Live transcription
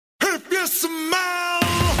you smell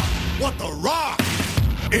what the Rock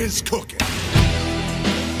is cooking?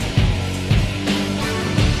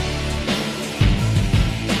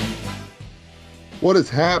 What is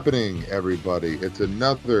happening, everybody? It's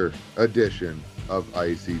another edition of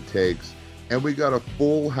Icy Takes, and we got a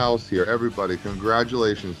full house here. Everybody,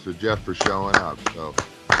 congratulations to Jeff for showing up. So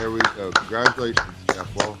there we go. Congratulations,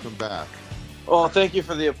 Jeff. Welcome back. Well, thank you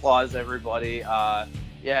for the applause, everybody.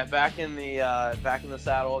 Yeah, back in the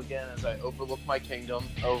saddle again as I overlook my kingdom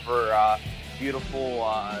over beautiful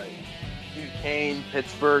Duquesne,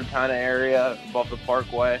 Pittsburgh kind of area above the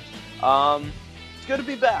Parkway. It's good to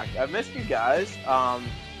be back. I missed you guys. I'm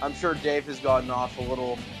sure Dave has gotten off a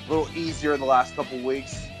little easier in the last couple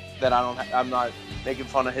weeks. That I'm not making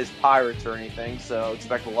fun of his Pirates or anything. So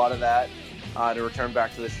expect a lot of that to return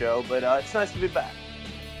back to the show. But it's nice to be back.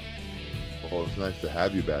 Well, it's nice to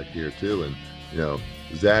have you back here too. And you know,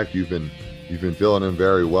 Zach, you've been filling in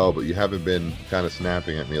very well, but you haven't been kind of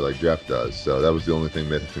snapping at me like Jeff does. So that was the only thing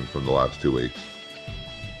missing from the last 2 weeks.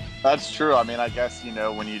 That's true. I mean, I guess,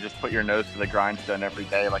 when you just put your nose to the grindstone every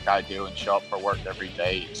day like I do and show up for work every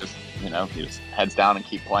day, it's just, you just heads down and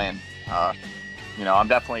keep playing. I'm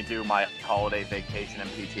definitely due my holiday vacation and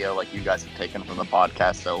PTO like you guys have taken from the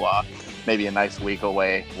podcast. So maybe a nice week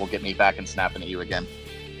away will get me back and snapping at you again.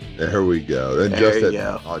 There we go. And there just you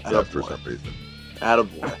go. Jeff for some reason.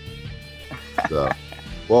 Attaboy. So,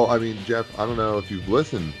 well, I mean, Jeff, I don't know if you've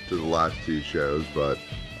listened to the last two shows, but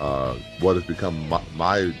what has become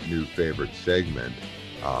my new favorite segment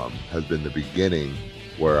has been the beginning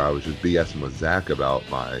where I was just BSing with Zach about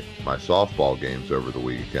my softball games over the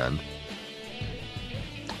weekend.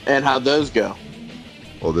 And how'd those go?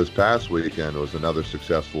 Well, this past weekend was another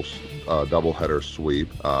successful doubleheader sweep.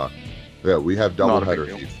 Yeah, we have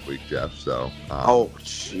doubleheaders each week, Jeff. So. Oh,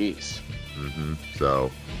 jeez. So,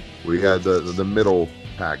 we had the middle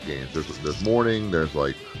pack games. There's morning, there's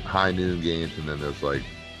like high noon games, and then there's like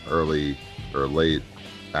early or late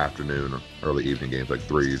afternoon, or early evening games, like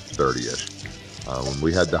 3:30ish. When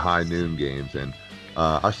we had the high noon games, and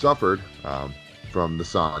I suffered from the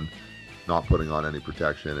sun, not putting on any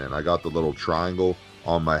protection, and I got the little triangle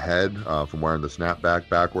on my head from wearing the snapback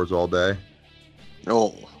backwards all day.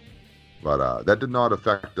 Oh. But that did not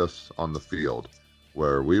affect us on the field,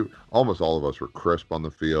 where almost all of us were crisp on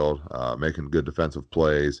the field, making good defensive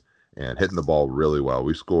plays and hitting the ball really well.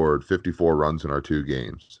 We scored 54 runs in our two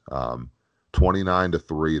games,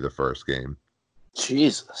 29-3 the first game.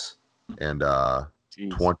 Jesus. And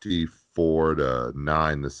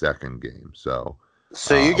 24-9 the second game. So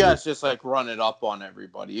you guys just like run it up on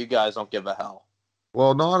everybody. You guys don't give a hell.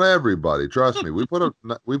 Well, not everybody. Trust me. We put up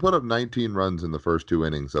 19 runs in the first two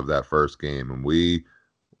innings of that first game, and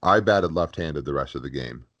I batted left-handed the rest of the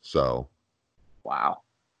game. So, wow.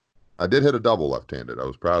 I did hit a double left-handed. I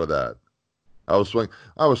was proud of that. I was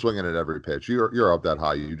swinging at every pitch. You're up that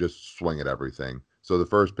high, you just swing at everything. So the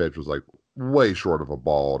first pitch was like way short of a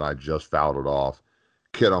ball, and I just fouled it off.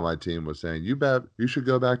 Kid on my team was saying, "You should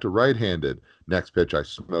go back to right-handed." Next pitch, I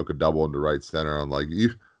smoke a double into right center. I'm like,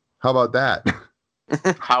 how about that?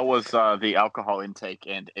 How was the alcohol intake,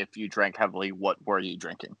 and if you drank heavily, what were you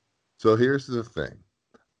drinking? So here's the thing.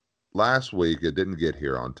 Last week, it didn't get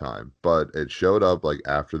here on time, but it showed up like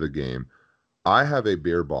after the game. I have a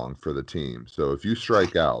beer bong for the team, so if you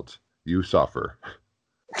strike out, you suffer.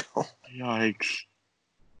 Yikes.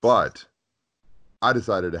 But I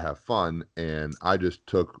decided to have fun, and I just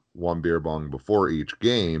took one beer bong before each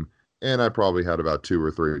game, and I probably had about 2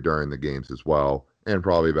 or 3 during the games as well, and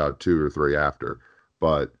probably about 2 or 3 after.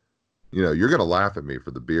 But, you're going to laugh at me for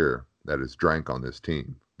the beer that is drank on this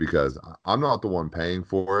team, because I'm not the one paying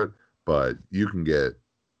for it, but you can get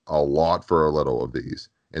a lot for a little of these.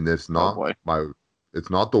 And it's not my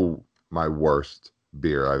worst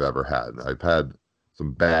beer I've ever had. I've had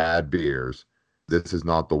some bad beers. This is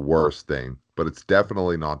not the worst thing, but it's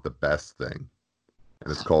definitely not the best thing.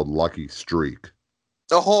 And it's called Lucky Streak.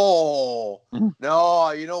 Oh, no,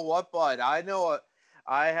 you know what, bud? I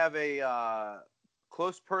have a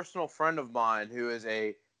close personal friend of mine who is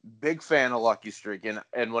a big fan of Lucky Streak.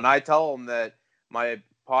 And when I tell him that my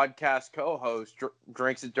podcast co-host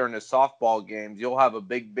drinks it during his softball games, you'll have a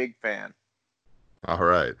big fan. All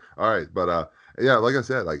right. But yeah, like I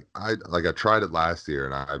said, I tried it last year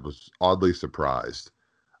and I was oddly surprised.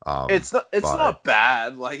 It's not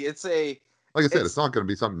bad. It's not going to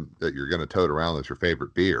be something that you're going to tote around as your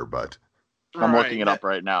favorite beer, but I'm looking it up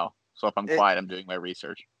right now. So if I'm quiet, I'm doing my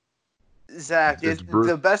research. Zach,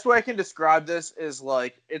 the best way I can describe this is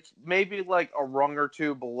it's maybe a rung or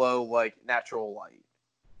two below natural light.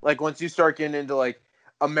 Once you start getting into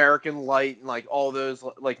American Light and like all those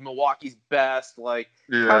like Milwaukee's Best, like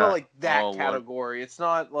Yeah. kind of like that Oh, Lord. category. It's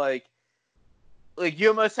not like you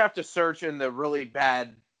almost have to search in the really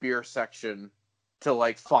bad beer section to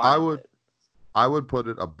like find it. I would put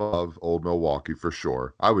it above Old Milwaukee for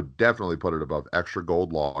sure. I would definitely put it above Extra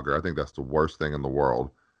Gold Lager. I think that's the worst thing in the world.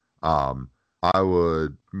 I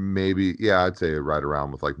would maybe, yeah, I'd say right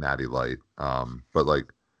around with like Natty Light. But like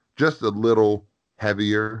just a little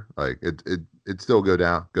heavier. Like it still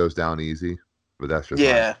goes down easy, but that's just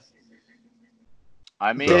Yeah.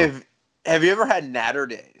 I mean, Dave, have you ever had Natter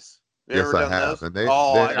Days? You Yes, ever I done have, those? and they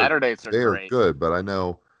Saturdays are they are great. good. But I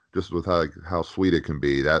know just with how sweet it can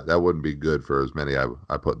be, that wouldn't be good for as many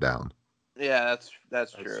I put down. Yeah, that's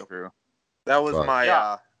That's true. true. That was But- my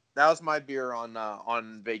Yeah. that was my beer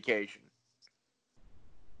on vacation.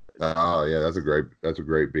 Oh yeah, that's a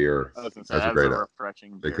great beer. I was gonna say, That's a that's great a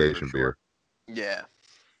refreshing beer for vacation sure. beer. Yeah.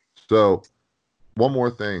 So, one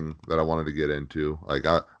more thing that I wanted to get into, like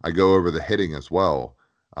I go over the hitting as well.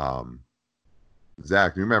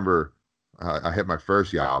 Zach, you remember I hit my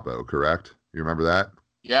first Yabo, correct? You remember that?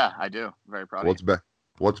 Yeah, I do. Very proud of you.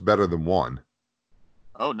 What's better than one?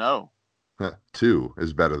 Oh no, Two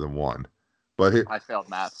is better than one. But I failed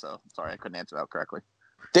math, so sorry I couldn't answer that correctly.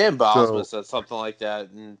 Dan Bosma So- said something like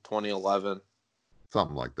that in 2011.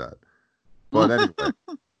 something like that. But anyway,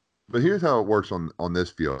 but here's how it works on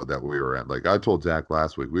this field that we were at. Like I told Zach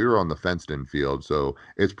last week, we were on the fenced-in field, so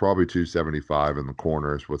it's probably 275 in the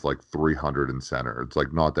corners with like 300 in center. It's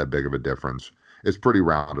like not that big of a difference. It's pretty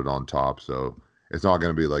rounded on top, so it's not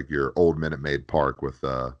going to be like your old Minute Maid Park with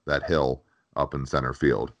that hill up in center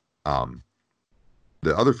field.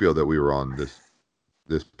 The other field that we were on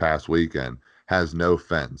this past weekend has no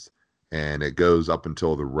fence, and it goes up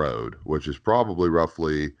until the road, which is probably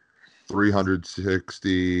roughly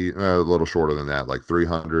 360, a little shorter than that, like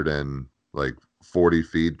 340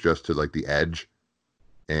 feet just to like the edge.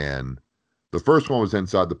 And the first one was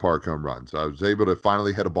inside the park home run. So I was able to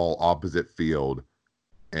finally hit a ball opposite field,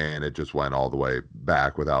 and it just went all the way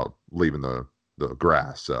back without leaving the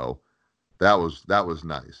grass. So that was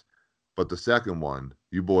nice. But the second one,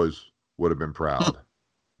 you boys would have been proud.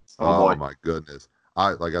 Oh, boy. My goodness.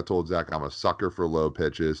 I told Zach, I'm a sucker for low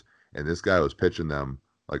pitches, and this guy was pitching them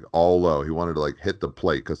like all low. He wanted to like hit the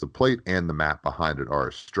plate because the plate and the mat behind it are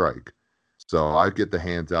a strike. So I get the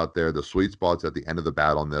hands out there. The sweet spot's at the end of the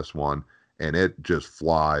bat on this one, and it just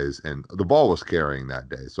flies. And the ball was carrying that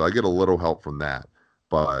day, so I get a little help from that.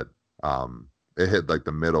 But it hit like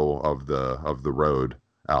the middle of the road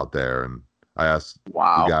out there, and I asked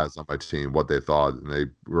Wow. the guys on my team what they thought, and they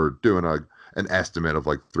were doing an estimate of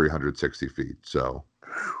like 360 feet. So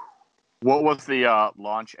What was the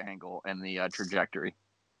launch angle and the trajectory?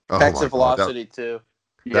 oh my Exit God, velocity too.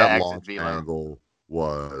 that exit launch velo. angle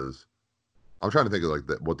was, I'm trying to think of like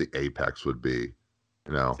what the apex would be,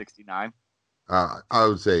 69. I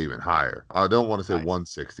would say even higher. I don't want to say Nice.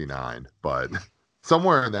 169, but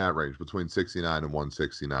somewhere in that range between 69 and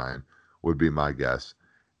 169 would be my guess.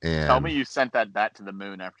 And Tell me you sent that bat to the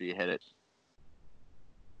moon after you hit it.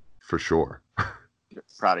 for sure.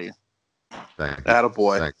 Proud of you. Thank you.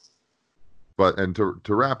 Attaboy. Thanks. But and to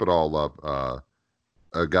wrap it all up,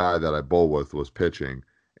 a guy that I bowl with was pitching,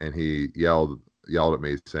 and he yelled at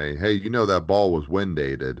me saying, "Hey, that ball was wind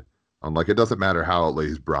dated." I'm like, "It doesn't matter how it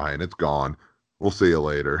leaves, Brian. It's gone. We'll see you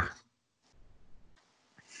later."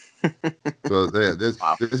 So this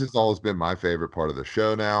Wow. this has always been my favorite part of the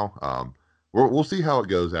show. Now, we'll see how it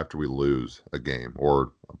goes after we lose a game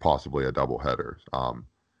or possibly a doubleheader.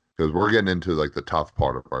 Because we're getting into like the tough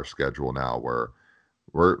part of our schedule now, where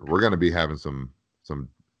we're going to be having some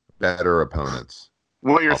better opponents.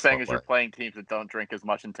 What you're I'll saying put is you're that. playing teams that don't drink as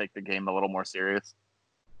much and take the game a little more serious.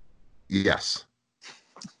 Yes.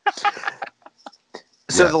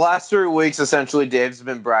 So Yeah. the last 3 weeks, essentially, Dave's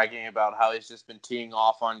been bragging about how he's just been teeing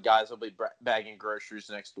off on guys who'll be bagging groceries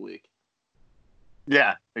next week.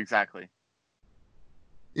 Yeah, exactly.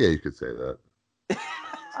 Yeah, you could say that.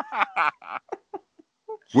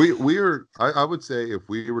 I would say if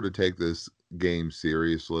we were to take this game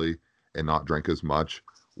seriously and not drink as much,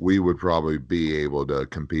 we would probably be able to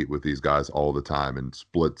compete with these guys all the time and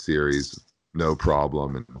split series, no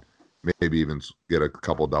problem, and maybe even get a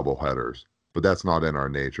couple double headers. But that's not in our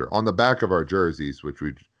nature. On the back of our jerseys, which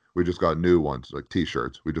we just got new ones, like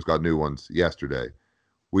T-shirts, we just got new ones yesterday.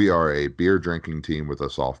 We are a beer drinking team with a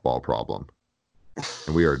softball problem.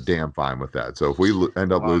 And we are damn fine with that. So if we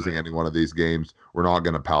end up Love losing it. any one of these games, we're not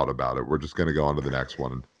going to pout about it. We're just going to go on to the next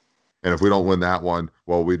one. And if we don't win that one,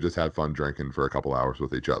 well, we just had fun drinking for a couple hours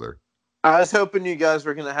with each other. I was hoping you guys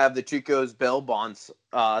were gonna have the Chico's bail bonds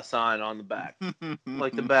sign on the back,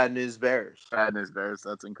 like the Bad News Bears. Bad News Bears.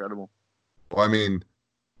 That's incredible. Well, I mean,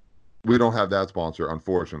 we don't have that sponsor,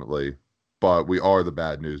 unfortunately, but we are the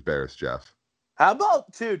Bad News Bears, Jeff. How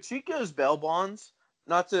about Chico's bail bonds?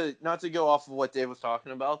 Not to go off of what Dave was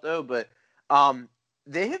talking about though, but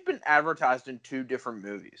they have been advertised in 2 different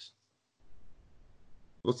movies.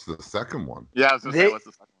 What's the second one? Yeah, I was gonna say, what's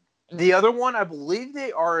the second one? The other one, I believe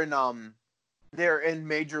they are in they're in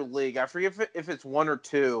Major League. I forget if it's 1 or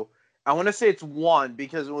 2. I want to say it's 1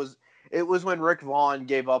 because it was when Rick Vaughn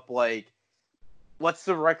gave up like, what's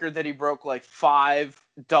the record that he broke, like 5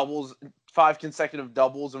 consecutive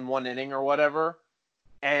doubles in 1 inning or whatever,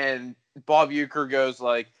 and Bob Uecker goes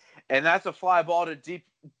like, and that's a fly ball to deep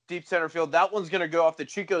center field. That one's gonna go off the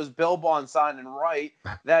Chico's bail bond sign and right.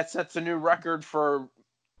 That sets a new record for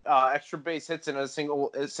extra base hits in a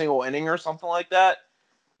single inning or something like that.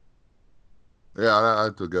 Yeah, I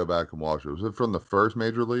have to go back and watch it. Was it from the first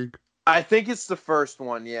Major League? I think it's the first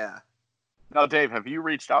one, yeah. Now, Dave, have you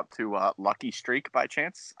reached out to Lucky Streak by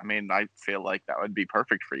chance? I mean, I feel like that would be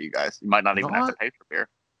perfect for you guys. You might not even have to pay for beer.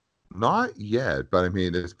 Not yet, but I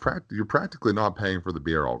mean, you're practically not paying for the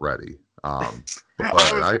beer already. But I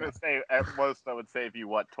was going to say, at most, I would save you,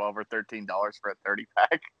 $12 or $13 for a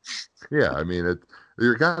 30-pack? Yeah, I mean,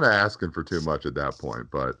 you're kind of asking for too much at that point,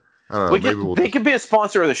 but I don't know. They could be a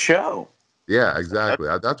sponsor of the show. Yeah, exactly.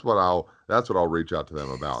 That's what I'll reach out to them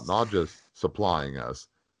about. Not just supplying us.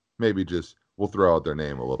 Maybe just we'll throw out their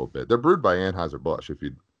name a little bit. They're brewed by Anheuser-Busch, if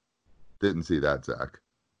you didn't see that, Zach.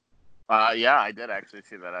 Yeah, I did actually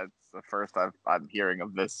see that. It's the first I'm hearing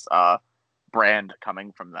of this brand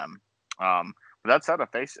coming from them. But that said,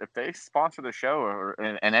 if they sponsor the show or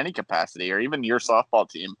in any capacity, or even your softball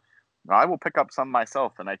team, I will pick up some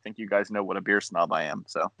myself. And I think you guys know what a beer snob I am.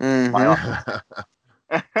 So,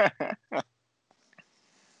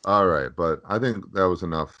 All right, but I think that was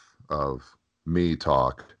enough of me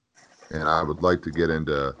talk, and I would like to get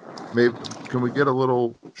into can we get a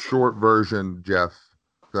little short version, Jeff?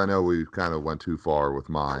 Because I know we kind of went too far with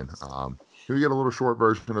mine. Can we get a little short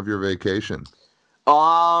version of your vacation?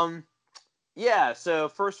 Yeah. So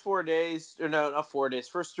first 4 days, or no, not 4 days.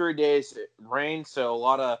 First 3 days it rained, so a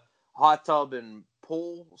lot of hot tub and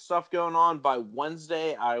pool stuff going on. By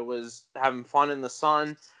Wednesday, I was having fun in the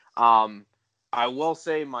sun. I will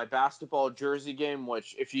say my basketball jersey game,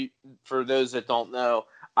 which for those that don't know,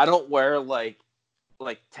 I don't wear like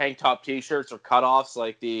tank top t-shirts or cutoffs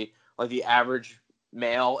like the average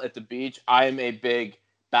male at the beach. I am a big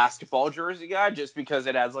basketball jersey guy just because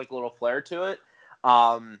it adds like a little flair to it.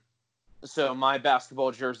 So my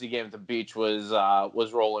basketball jersey game at the beach was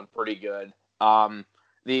rolling pretty good.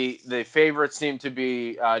 The favorites seem to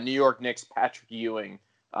be New York Knicks Patrick Ewing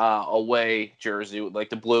away jersey with like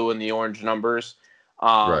the blue and the orange numbers.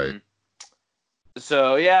 Right.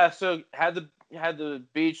 So yeah, so had the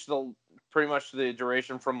beach pretty much the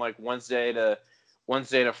duration from like Wednesday to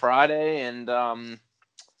Friday, and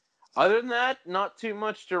other than that, not too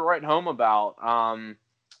much to write home about.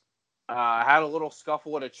 I had a little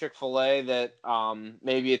scuffle at a Chick-fil-A that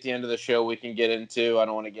maybe at the end of the show we can get into. I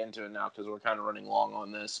don't want to get into it now because we're kind of running long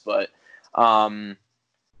on this, but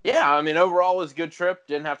yeah, I mean, overall it was a good trip.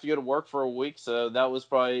 Didn't have to go to work for a week, so that was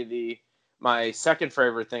probably my second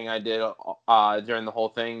favorite thing I did during the whole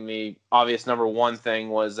thing. The obvious number one thing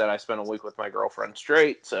was that I spent a week with my girlfriend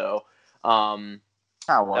straight, so that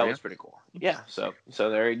was pretty cool. Yeah, so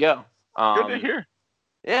there you go. Good to hear.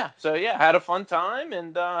 Yeah, so yeah, had a fun time,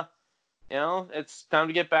 and it's time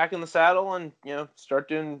to get back in the saddle and start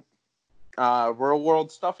doing real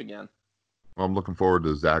world stuff again. Well, I'm looking forward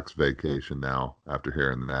to Zach's vacation now after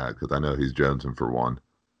hearing that because I know he's jonesing for one.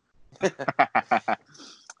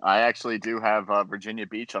 I actually do have Virginia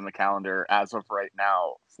Beach on the calendar as of right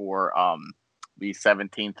now for the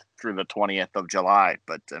 17th through the 20th of July.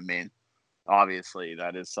 But, I mean, obviously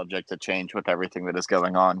that is subject to change with everything that is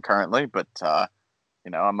going on currently. But,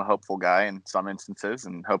 I'm a hopeful guy in some instances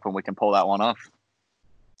and hoping we can pull that one off.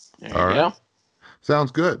 There you go.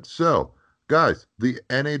 Sounds good. So, guys, the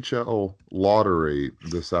NHL lottery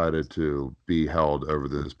decided to be held over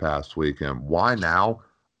this past weekend. Why now?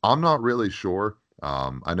 I'm not really sure.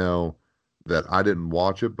 I know that I didn't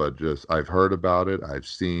watch it, but I've heard about it. I've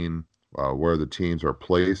seen where the teams are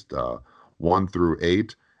placed, 1 through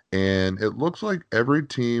 8, and it looks like every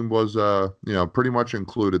team was, pretty much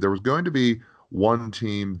included. There was going to be one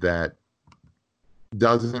team that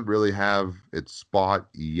doesn't really have its spot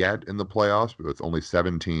yet in the playoffs, but with only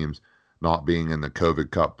 7 teams not being in the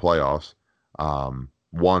COVID Cup playoffs.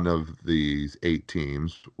 One of these 8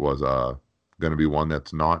 teams was going to be one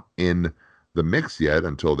that's not in the mix yet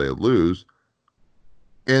until they lose.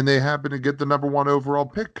 And they happen to get the number 1 overall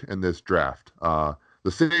pick in this draft. The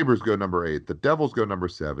Sabres go number 8. The Devils go number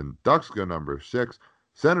 7. Ducks go number 6.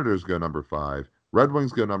 Senators go number 5. Red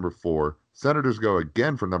Wings go number 4. Senators go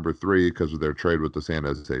again for number 3 because of their trade with the San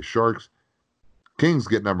Jose Sharks. Kings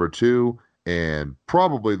get number 2. And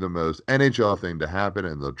probably the most NHL thing to happen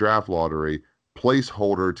in the draft lottery,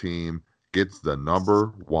 placeholder team gets the number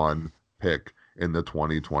 1 pick in the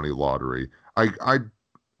 2020 lottery. I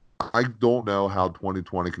don't know how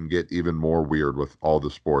 2020 can get even more weird with all the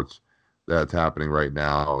sports that's happening right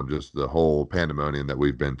now and just the whole pandemonium that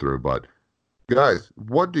we've been through. But guys,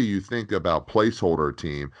 what do you think about placeholder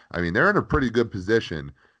team? I mean, they're in a pretty good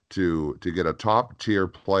position to get a top tier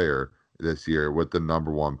player this year with the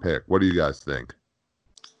number 1 pick. What do you guys think?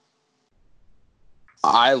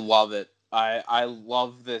 I love it. I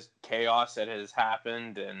love this chaos that has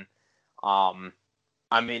happened, and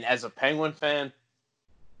I mean, as a Penguin fan,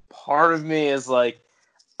 part of me is like,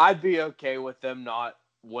 I'd be okay with them not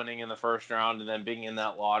winning in the first round and then being in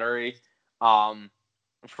that lottery.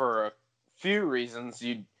 For a few reasons,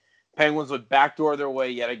 Penguins would backdoor their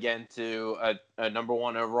way yet again to a number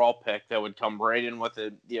 1 overall pick that would come right in with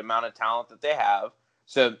the amount of talent that they have.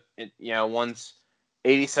 So, once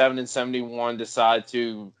 87 and 71 decide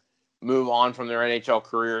to move on from their NHL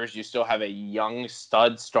careers, you still have a young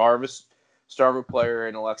stud star player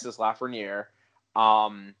in Alexis Lafreniere.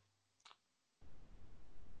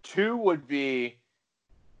 2 would be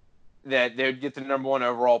that they would get the number 1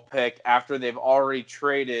 overall pick after they've already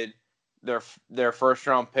traded their first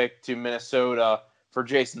round pick to Minnesota for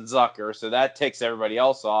Jason Zucker. So that takes everybody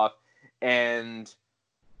else off. And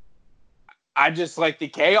I just like the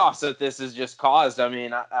chaos that this has just caused. I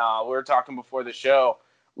mean, we were talking before the show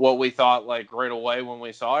what we thought like right away when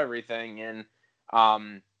we saw everything. And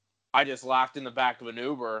I just laughed in the back of an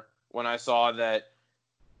Uber when I saw that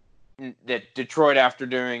Detroit, after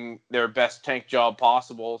doing their best tank job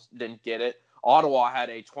possible, didn't get it. Ottawa had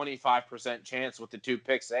a 25% chance with the 2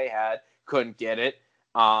 picks they had, couldn't get it.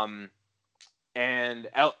 And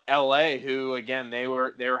LA, who again they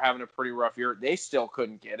were having a pretty rough year, they still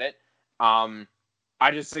couldn't get it. I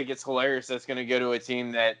just think it's hilarious that's going to go to a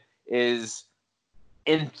team that is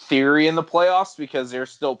in theory in the playoffs because they're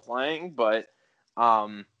still playing, but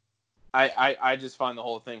I just find the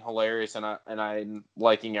whole thing hilarious, and I'm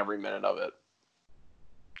liking every minute of it.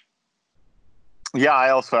 Yeah, I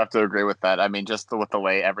also have to agree with that. I mean, just with the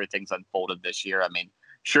way everything's unfolded this year, I mean,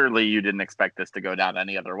 surely you didn't expect this to go down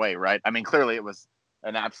any other way, right? I mean, clearly it was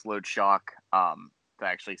an absolute shock to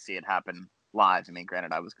actually see it happen live. I mean,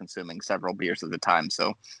 granted, I was consuming several beers at the time,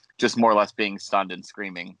 so just more or less being stunned and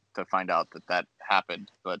screaming to find out that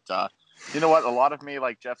happened. But you know what? A lot of me,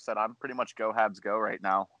 like Jeff said, I'm pretty much go Habs go right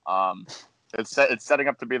now. It's setting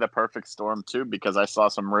up to be the perfect storm too, because I saw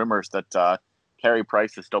some rumors that Carey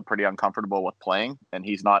Price is still pretty uncomfortable with playing, and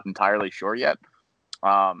he's not entirely sure yet.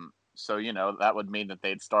 So, that would mean that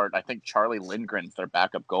they'd start, I think Charlie Lindgren's their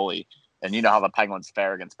backup goalie. And you know how the Penguins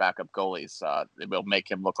fare against backup goalies. It will make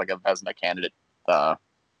him look like a Vezina candidate, a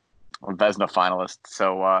Vezina finalist.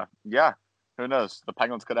 So, yeah, who knows? The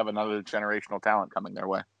Penguins could have another generational talent coming their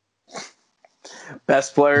way.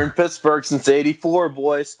 Best player in Pittsburgh since '84,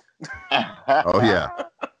 boys. Oh, yeah.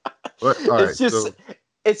 But,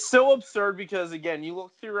 it's so absurd because, again, you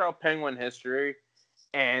look throughout Penguin history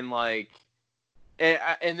and,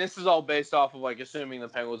 and this is all based off of, assuming the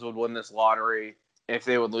Penguins would win this lottery if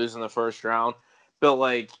they would lose in the first round.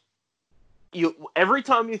 But, every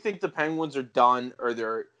time you think the Penguins are done or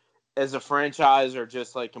they're, as a franchise, are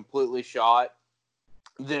just, completely shot,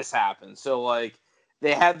 this happens. So,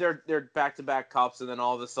 they had their back-to-back cups, and then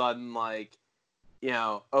all of a sudden,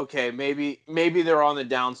 okay, maybe they're on the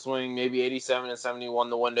downswing. Maybe 87 and 71,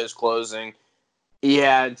 the window's closing.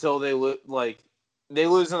 Yeah, until they they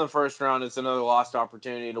lose in the first round. It's another lost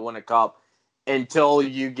opportunity to win a cup until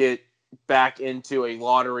you get back into a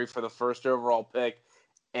lottery for the first overall pick,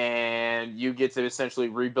 and you get to essentially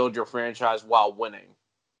rebuild your franchise while winning.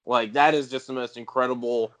 That is just the most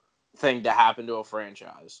incredible thing to happen to a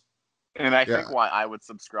franchise. And I think why I would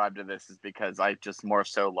subscribe to this is because I just more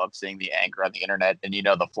so love seeing the anger on the internet, and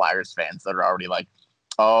the Flyers fans that are already like,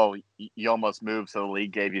 "Oh, you almost moved, so the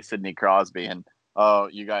league gave you Sidney Crosby," and "Oh,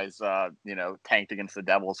 you guys, tanked against the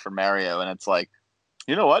Devils for Mario," and it's like,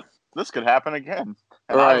 you know what? This could happen again,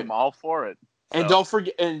 and right. I'm all for it. So. And don't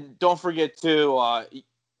forget too,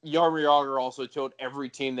 Jaromir Jagr also told every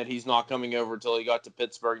team that he's not coming over until he got to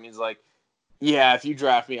Pittsburgh, and he's like, "Yeah, if you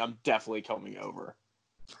draft me, I'm definitely coming over."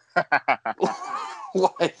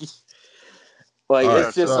 It's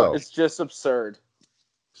just absurd.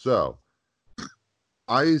 So,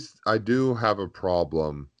 I do have a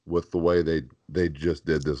problem with the way they just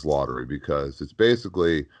did this lottery because it's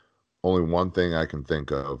basically only one thing I can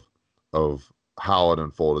think of how it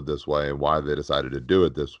unfolded this way and why they decided to do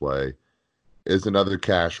it this way is another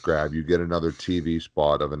cash grab. You get another TV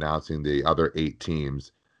spot of announcing the other 8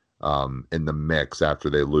 teams in the mix after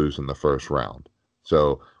they lose in the first round.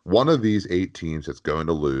 So one of these 8 teams that's going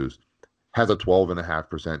to lose has a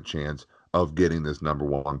 12.5% chance of getting this number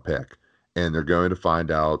 1 pick. And they're going to find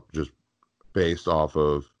out just based off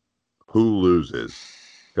of who loses.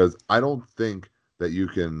 Because I don't think that you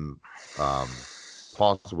can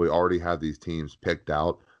possibly already have these teams picked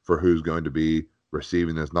out for who's going to be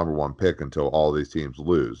receiving this number 1 pick until all these teams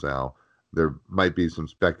lose. Now, there might be some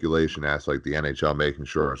speculation as like the NHL making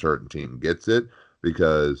sure a certain team gets it,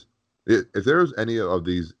 because if there's any of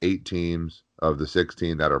these 8 teams of the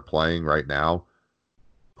 16 that are playing right now,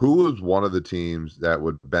 who is one of the teams that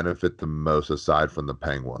would benefit the most aside from the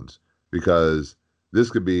Penguins? Because this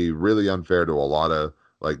could be really unfair to a lot of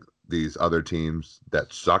like these other teams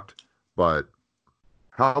that sucked. But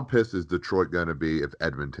how pissed is Detroit going to be if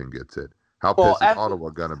Edmonton gets it? How pissed is Ottawa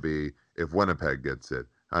going to be if Winnipeg gets it?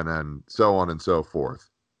 And then so on and so forth.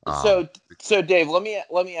 So Dave, let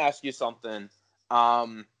me ask you something.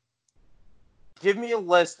 Give me a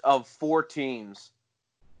list of 4 teams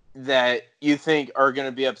that you think are going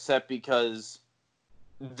to be upset because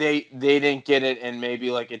they didn't get it, and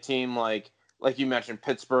maybe like a team like you mentioned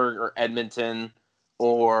Pittsburgh or Edmonton,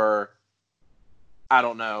 or I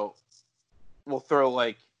don't know. We'll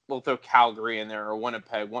throw Calgary in there or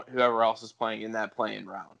Winnipeg, whoever else is playing in that playing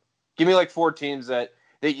round. Give me like 4 teams that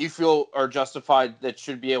you feel are justified that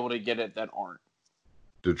should be able to get it that aren't.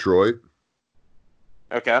 Detroit.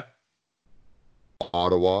 Okay.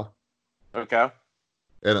 Ottawa. Okay.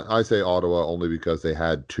 And I say Ottawa only because they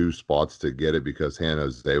had 2 spots to get it because San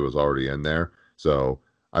Jose was already in there. So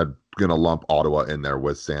I'm going to lump Ottawa in there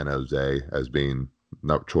with San Jose as being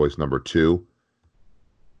choice number 2.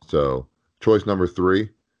 So choice number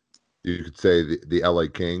 3, you could say the LA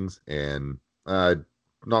Kings, and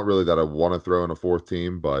not really that I want to throw in a 4th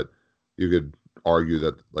team, but you could argue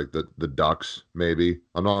that like the Ducks maybe.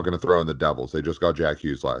 I'm not going to throw in the Devils. They just got Jack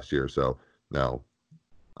Hughes last year, so no,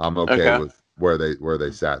 I'm okay with where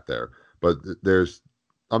they sat there. But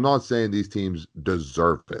I'm not saying these teams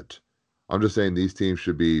deserve it. I'm just saying these teams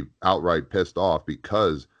should be outright pissed off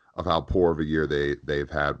because of how poor of a year they've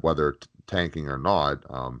had, whether tanking or not.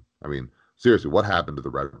 I mean, seriously, what happened to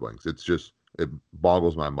the Red Wings? It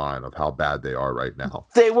boggles my mind of how bad they are right now.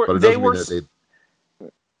 The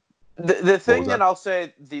thing that I'll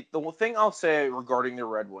say, the thing I'll say regarding the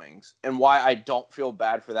Red Wings and why I don't feel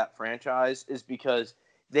bad for that franchise is because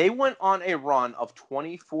they went on a run of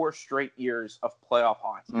 24 straight years of playoff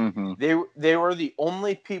hockey. Mm-hmm. They were the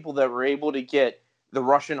only people that were able to get the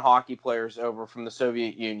Russian hockey players over from the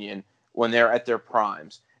Soviet Union when they're at their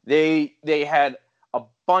primes. They had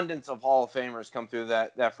abundance of Hall of Famers come through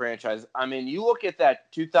that franchise. I mean, you look at that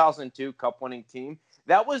 2002 Cup-winning team.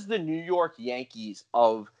 That was the New York Yankees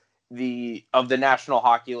of the National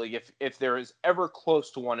Hockey League, if there is ever close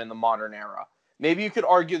to one in the modern era. Maybe you could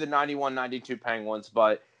argue the 91-92 Penguins,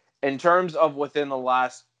 but in terms of within the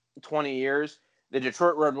last 20 years, the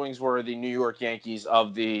Detroit Red Wings were the New York Yankees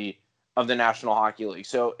of the National Hockey League.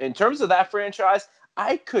 So in terms of that franchise,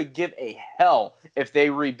 I could give a hell if they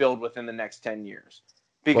rebuild within the next 10 years.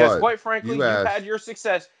 Because quite frankly, you've had your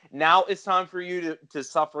success. Now it's time for you to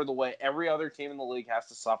suffer the way every other team in the league has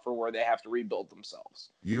to suffer, where they have to rebuild themselves.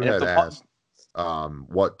 You had asked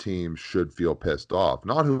what teams should feel pissed off,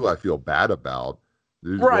 not who I feel bad about.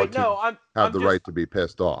 Right, no, I'm the right to be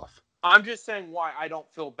pissed off. I'm just saying why I don't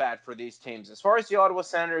feel bad for these teams. As far as the Ottawa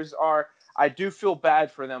Senators are, I do feel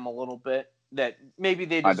bad for them a little bit, that maybe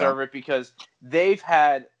they deserve it because they've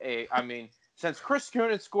had since Chris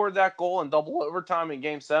Kunitz scored that goal in double overtime in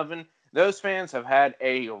Game 7, those fans have had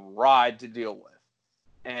a ride to deal with.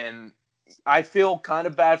 And I feel kind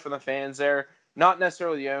of bad for the fans there. Not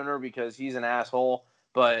necessarily the owner because he's an asshole,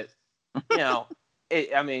 but,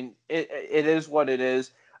 it is what it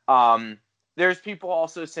is. There's people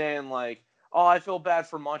also saying, like, oh, I feel bad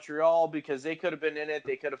for Montreal because they could have been in it.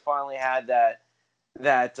 They could have finally had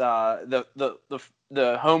the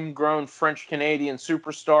homegrown French-Canadian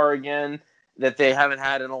superstar again that they haven't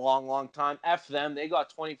had in a long, long time. F them. They got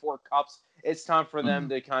 24 cups. It's time for them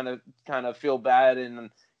to kind of feel bad and,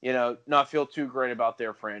 not feel too great about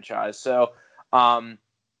their franchise. So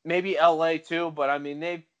maybe LA too, but I mean,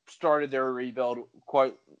 they've started their rebuild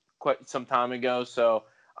quite some time ago. So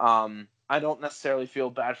I don't necessarily feel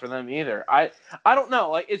bad for them either. I don't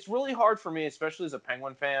know. Like, it's really hard for me, especially as a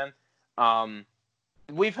Penguin fan.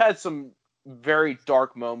 We've had some very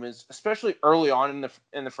dark moments, especially early on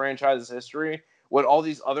in the franchise's history, when all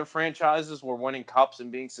these other franchises were winning cups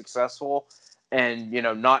and being successful, and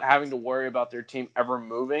not having to worry about their team ever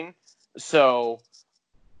moving. So,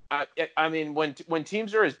 I mean, when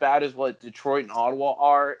teams are as bad as what Detroit and Ottawa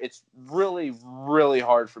are, it's really, really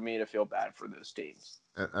hard for me to feel bad for those teams.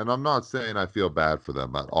 And I'm not saying I feel bad for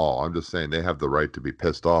them at all. I'm just saying they have the right to be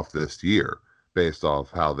pissed off this year based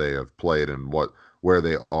off how they have played and where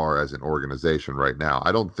they are as an organization right now.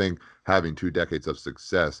 I don't think having 2 decades of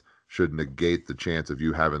success should negate the chance of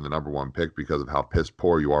you having the number one pick because of how piss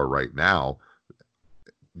poor you are right now,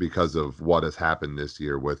 because of what has happened this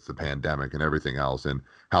year with the pandemic and everything else and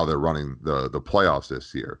how they're running the playoffs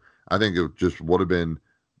this year. I think it just would have been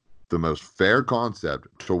the most fair concept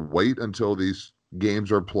to wait until these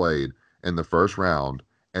games are played in the first round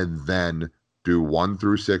and then do 1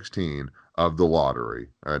 through 16 of the lottery,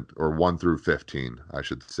 or 1 through 15, I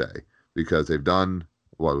should say, because they've done,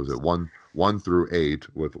 what was it, 1 through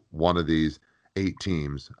 8 with one of these 8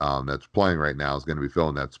 teams that's playing right now is going to be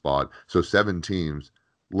filling that spot. So 7 teams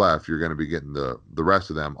left. You're going to be getting the rest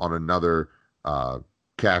of them on another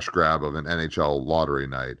cash grab of an NHL lottery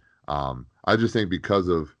night. I just think because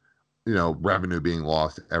of revenue being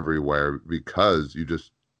lost everywhere, because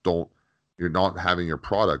you're not having your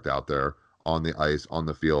product out there on the ice, on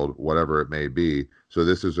the field, whatever it may be. So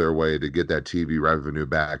this is their way to get that TV revenue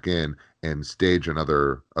back in and stage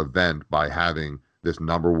another event by having this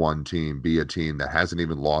number one team be a team that hasn't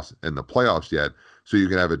even lost in the playoffs yet. So you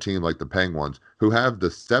can have a team like the Penguins, who have the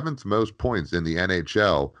 7th most points in the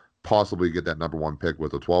NHL, possibly get that number one pick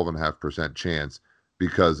with a 12.5% chance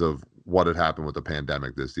because of what had happened with the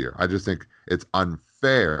pandemic this year. I just think it's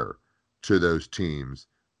unfair to those teams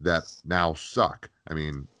that now suck. I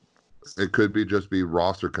mean, it could just be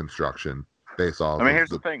roster construction based off here's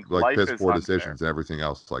the thing. Like Life piss poor decisions and everything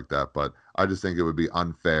else like that. But I just think it would be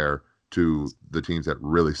unfair to the teams that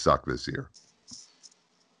really suck this year.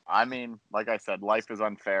 I mean, like I said, life is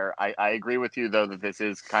unfair. I agree with you, though, that this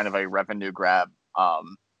is kind of a revenue grab.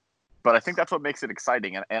 But I think that's what makes it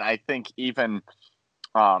exciting. And I think even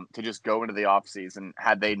to just go into the offseason,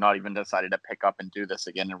 had they not even decided to pick up and do this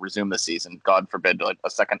again and resume the season, God forbid, like a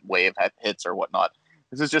second wave hits or whatnot,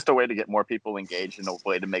 this is just a way to get more people engaged and a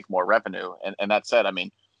way to make more revenue. And that said, I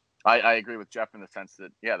mean, I agree with Jeff in the sense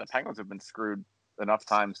that, yeah, the Penguins have been screwed enough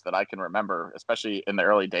times that I can remember, especially in the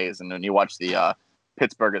early days. And when you watch the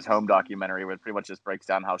Pittsburgh is Home documentary, where it pretty much just breaks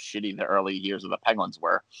down how shitty the early years of the Penguins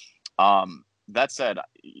were. That said,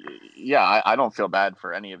 yeah, I don't feel bad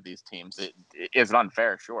for any of these teams. It is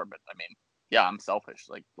unfair, sure, but I mean, yeah, I'm selfish.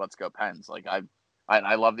 Like, let's go Pens. Like,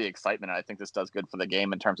 I love the excitement, and I think this does good for the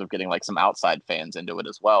game in terms of getting like some outside fans into it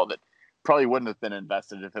as well that probably wouldn't have been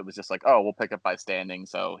invested if it was just like, oh, we'll pick up by standing,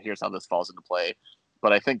 so here's how this falls into play.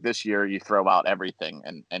 But I think this year you throw out everything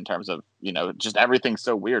in terms of, just everything's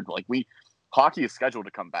so weird. Like, hockey is scheduled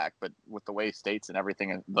to come back, but with the way states and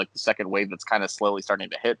everything, like the second wave that's kind of slowly starting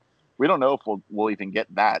to hit, we don't know if we'll even get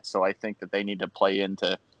that. So I think that they need to play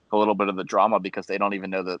into a little bit of the drama because they don't even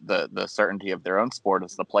know the certainty of their own sport,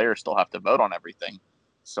 as the players still have to vote on everything.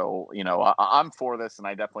 So, I'm for this, and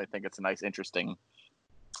I definitely think it's a nice, interesting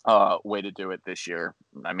way to do it this year.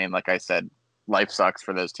 I mean, like I said, life sucks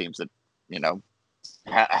for those teams that,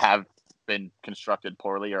 have been constructed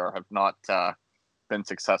poorly or have not been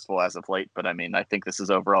successful as of late. But I mean, I think this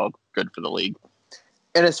is overall good for the league.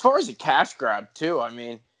 And as far as a cash grab too, I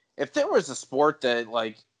mean, if there was a sport that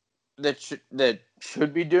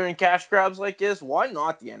should be doing cash grabs like this, why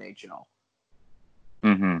not the NHL?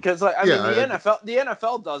 Because mean, the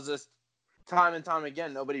NFL does this time and time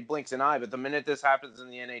again. Nobody blinks an eye, but the minute this happens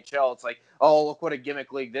in the NHL, it's like, oh, look what a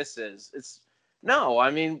gimmick league this is. No, I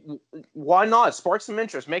mean, why not? Spark some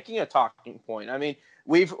interest, making a talking point. I mean,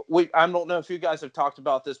 I don't know if you guys have talked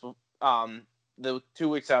about this the 2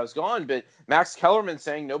 weeks I was gone, but Max Kellerman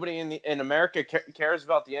saying nobody in America cares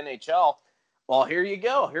about the NHL. Well, here you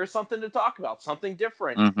go. Here's something to talk about, something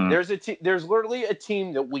different. Mm-hmm. There's literally a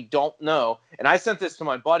team that we don't know. And I sent this to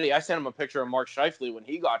my buddy. I sent him a picture of Mark Scheifele when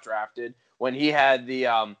he got drafted, when he had the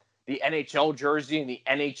NHL jersey and the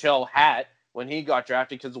NHL hat when he got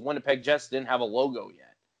drafted, because the Winnipeg Jets didn't have a logo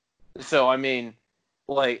yet. So I mean,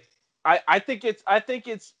 like, I think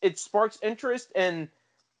it sparks interest. And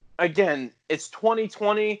again, it's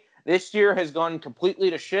 2020. This year has gone completely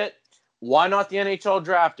to shit. Why not the NHL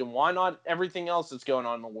draft, and why not everything else that's going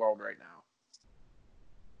on in the world right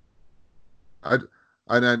now?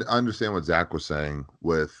 I understand what Zach was saying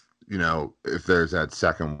with, if there's that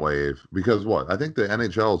second wave, because I think the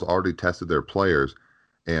NHL has already tested their players,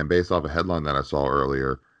 and based off a headline that I saw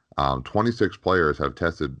earlier, 26 players have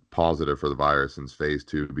tested positive for the virus since phase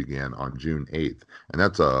 2 began on June 8th. And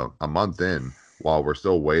that's a month in while we're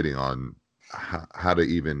still waiting on how to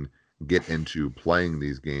even get into playing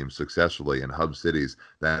these games successfully in hub cities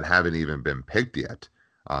that haven't even been picked yet.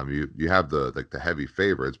 You have the heavy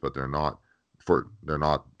favorites, but they're not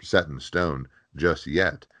set in stone just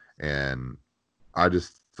yet. And I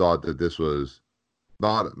just thought that this was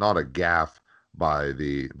not a gaffe by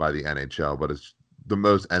the NHL, but it's the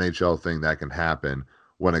most NHL thing that can happen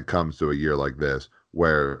when it comes to a year like this,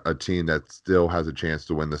 where a team that still has a chance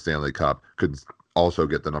to win the Stanley Cup could also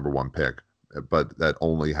get the number 1 pick, but that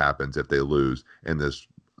only happens if they lose in this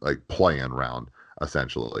like play-in round,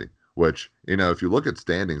 essentially. Which, if you look at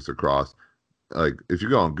standings across, like if you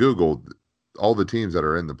go on Google, all the teams that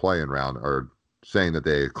are in the play-in round are saying that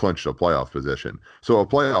they clinched a playoff position. So a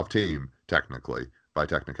playoff team, technically, by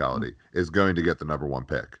technicality, is going to get the number 1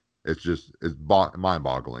 pick. It's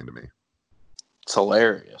mind-boggling to me. It's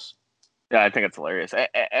hilarious. Yeah, I think it's hilarious.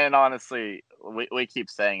 And honestly, we keep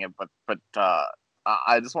saying it, but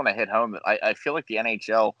I just want to hit home that I feel like the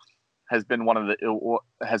NHL has been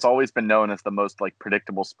has always been known as the most like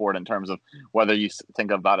predictable sport in terms of whether you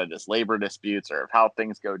think about it as labor disputes or how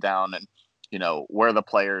things go down and where the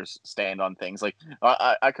players stand on things. Like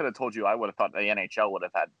I could have told you I would have thought the NHL would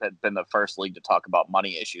have been the first league to talk about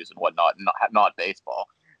money issues and whatnot, not baseball.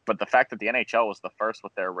 But the fact that the NHL was the first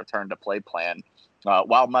with their return to play plan,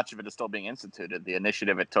 while much of it is still being instituted, the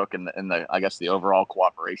initiative it took and the I guess the overall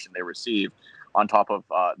cooperation they received on top of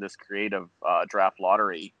this creative draft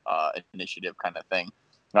lottery initiative kind of thing.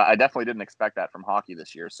 I definitely didn't expect that from hockey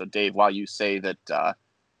this year. So Dave, while you say that,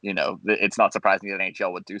 it's not surprising that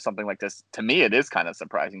NHL would do something like this, to me, it is kind of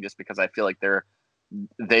surprising just because I feel like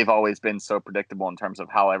they've always been so predictable in terms of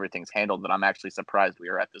how everything's handled that I'm actually surprised we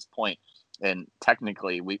are at this point. And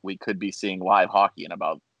technically we could be seeing live hockey in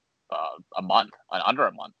about a month, under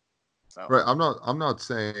a month. So. Right. I'm not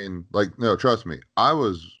saying no, trust me. I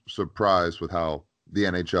was surprised with how the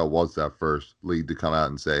NHL was that first league to come out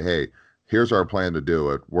and say, hey, here's our plan to do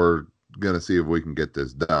it. We're going to see if we can get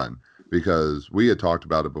this done, because we had talked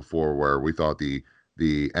about it before where we thought the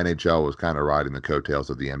NHL was kind of riding the coattails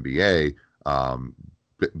of the NBA,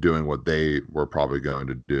 doing what they were probably going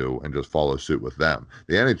to do and just follow suit with them.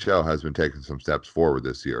 The NHL has been taking some steps forward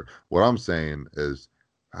this year. What I'm saying is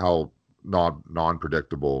how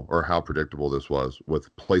non-predictable or how predictable this was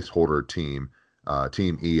with placeholder team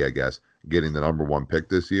E, I guess, getting the number 1 pick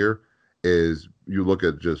this year. Is you look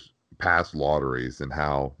at just past lotteries and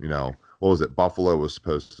how, what was it? Buffalo was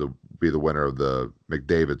supposed to be the winner of the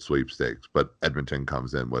McDavid sweepstakes, but Edmonton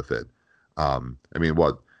comes in with it.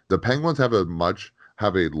 The Penguins have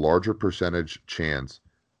a larger percentage chance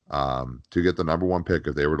to get the number 1 pick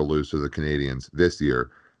if they were to lose to the Canadiens this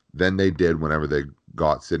year than they did whenever they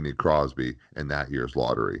got Sidney Crosby in that year's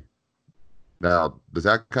lottery. Now, does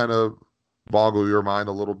that kind of boggle your mind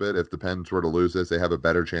a little bit? If the Pens were to lose this, they have a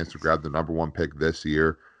better chance to grab the number 1 pick this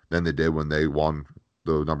year than they did when they won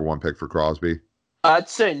the number 1 pick for Crosby? I'd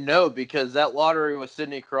say no, because that lottery was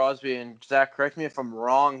Sidney Crosby, and Zach, correct me if I'm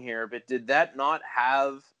wrong here, but did that not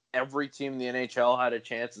have every team in the NHL had a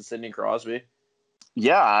chance at Sidney Crosby?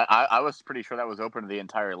 Yeah, I was pretty sure that was open to the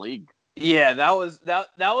entire league. Yeah, that was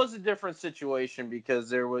a different situation because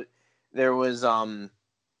there was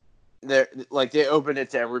they opened it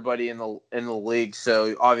to everybody in the league,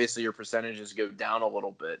 so obviously your percentages go down a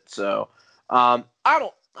little bit. So I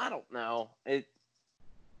don't know.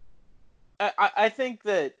 I think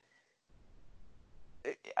that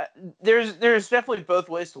there's definitely both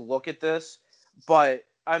ways to look at this, but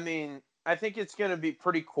I think it's going to be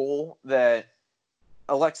pretty cool that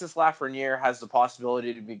Alexis Lafreniere has the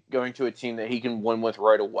possibility to be going to a team that he can win with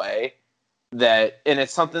right away. And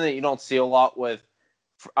it's something that you don't see a lot with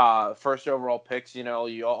first overall picks. You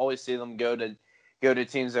always see them go to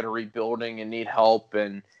teams that are rebuilding and need help.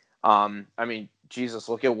 And Jesus,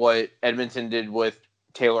 look at what Edmonton did with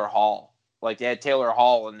Taylor Hall. Like, they had Taylor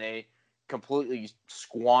Hall and they completely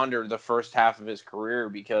squandered the first half of his career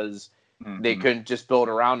because they couldn't just build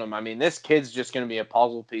around him. This kid's just going to be a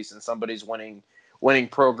puzzle piece in somebody's winning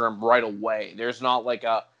program right away. There's not like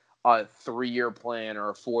a 3-year plan or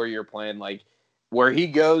a 4-year plan. Like, where he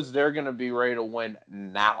goes, they're going to be ready to win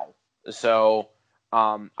now. So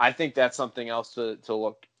I think that's something else to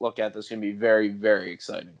look at that's going to be very, very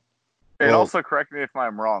exciting. And also, correct me if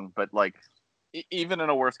I'm wrong, but like, even in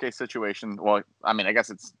a worst case situation, well, I guess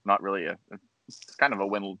it's not really it's kind of a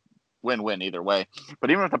win-win either way. But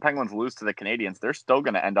even if the Penguins lose to the Canadiens, they're still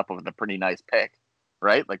going to end up with a pretty nice pick,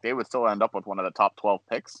 right? Like, they would still end up with one of the top 12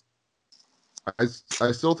 picks.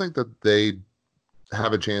 I still think that they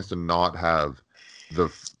have a chance to not have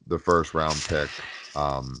the first round pick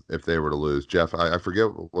if they were to lose. Jeff, I forget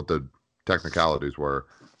what the technicalities were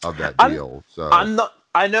of that deal. I'm not.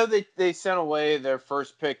 I know they sent away their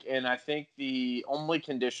first pick, and I think the only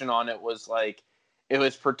condition on it was like it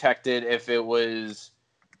was protected if it was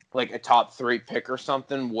like a top 3 pick or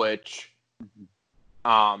something. Which,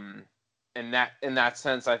 in that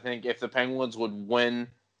sense, I think if the Penguins would win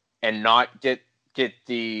and not get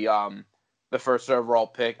the first overall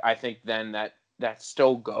pick, I think then that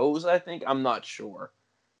still goes. I think I'm not sure.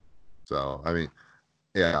 So I mean.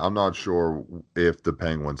 Yeah, I'm not sure if the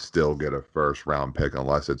Penguins still get a first round pick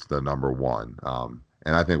unless it's the number 1.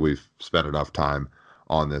 And I think we've spent enough time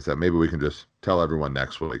on this that maybe we can just tell everyone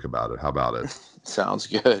next week about it. How about it? Sounds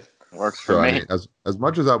good. Works for me. I mean, as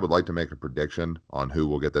much as I would like to make a prediction on who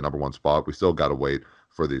will get the number 1 spot, we still got to wait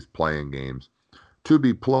for these playing games to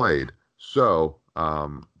be played. So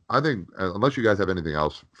I think unless you guys have anything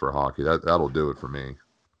else for hockey, that'll do it for me.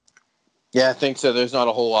 Yeah, I think so. There's not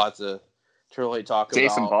a whole lot to really talk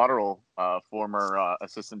Jason about. Botterill, former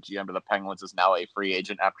assistant GM to the Penguins, is now a free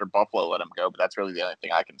agent after Buffalo let him go. But that's really the only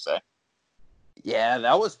thing I can say. Yeah,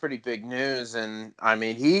 that was pretty big news, and I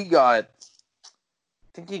mean, he was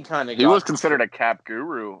considered a cap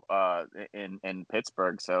guru in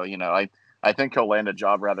Pittsburgh. So I think he'll land a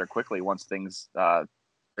job rather quickly once things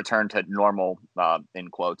return to normal in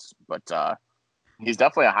quotes. But he's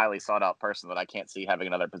definitely a highly sought out person that I can't see having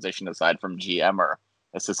another position aside from GM or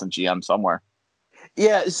assistant GM somewhere.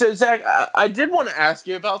 Yeah, so Zach, I did want to ask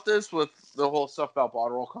you about this with the whole stuff about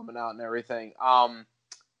Botterill coming out and everything.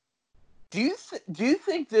 Do you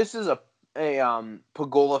think this is a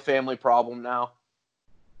Pegula family problem now?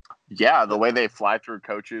 Yeah, the way they fly through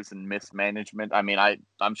coaches and mismanagement. I mean,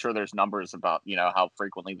 I'm sure there's numbers about how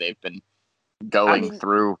frequently they've been going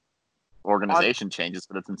through organization changes,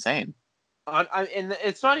 but it's insane. And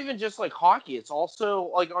it's not even just like hockey; it's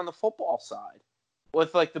also like on the football side.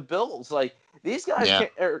 With like the Bills, like these guys,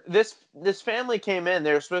 this family came in.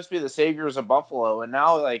 They were supposed to be the saviors of Buffalo, and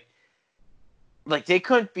now like they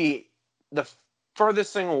couldn't be the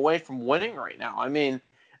furthest thing away from winning right now. I mean,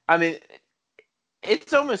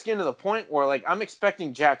 it's almost getting to the point where like I'm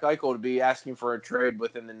expecting Jack Eichel to be asking for a trade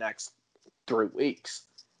within the next 3 weeks.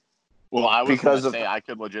 Well, I was going to say I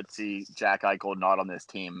could legit see Jack Eichel not on this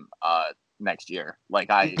team next year. Like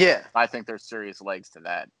I think there's serious legs to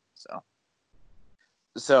that.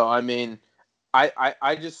 So I mean,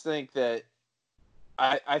 I just think that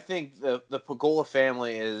I think the Pegula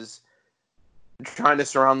family is trying to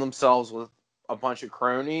surround themselves with a bunch of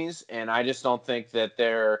cronies, and I just don't think that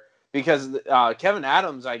they're because Kevin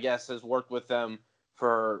Adams, I guess, has worked with them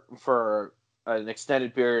for an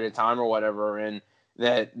extended period of time or whatever, and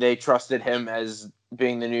that they trusted him as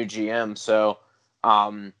being the new GM. So,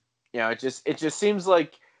 it just seems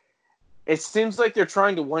like. It seems like they're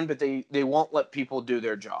trying to win, but they won't let people do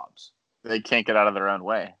their jobs. They can't get out of their own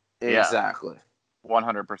way. Exactly.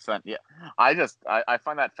 100%. Yeah. I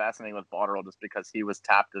find that fascinating with Botterill just because he was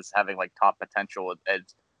tapped as having like top potential as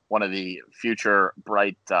one of the future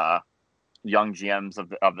bright young GMs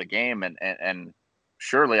of the game. And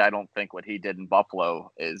surely I don't think what he did in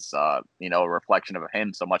Buffalo is, a reflection of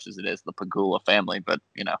him so much as it is the Pegula family, but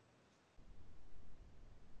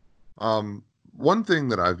One thing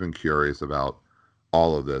that I've been curious about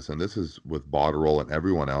all of this, and this is with Botterill and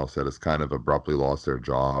everyone else that has kind of abruptly lost their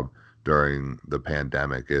job during the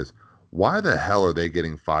pandemic, is why the hell are they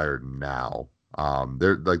getting fired now?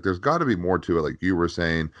 There's got to be more to it, like you were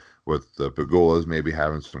saying, with the Pegulas maybe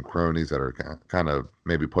having some cronies that are kind of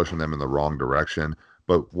maybe pushing them in the wrong direction.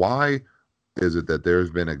 But why is it that there's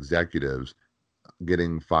been executives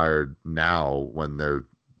getting fired now when they're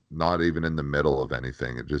not even in the middle of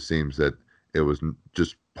anything? It just seems that it was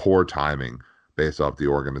just poor timing based off the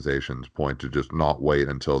organization's point to just not wait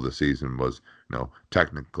until the season was,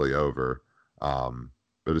 technically over.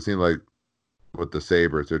 But it seemed like with the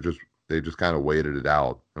Sabres, they just kind of waited it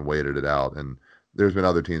out. And there's been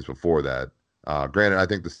other teams before that. Granted, I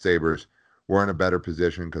think the Sabres were in a better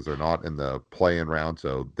position because they're not in the play-in round,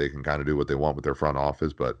 so they can kind of do what they want with their front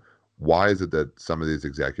office. But why is it that some of these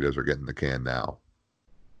executives are getting the can now?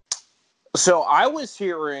 So I was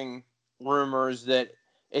hearing rumors that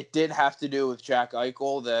it did have to do with Jack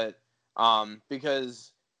Eichel, that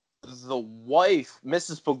because the wife,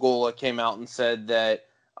 Mrs. Pegula, came out and said that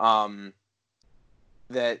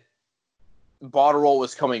that Botterill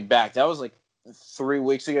was coming back. That was like 3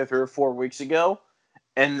 or 4 weeks ago,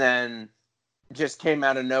 and then just came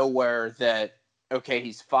out of nowhere that okay,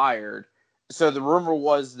 he's fired. So the rumor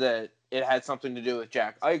was that it had something to do with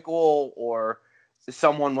Jack Eichel, or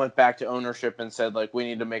someone went back to ownership and said, like, we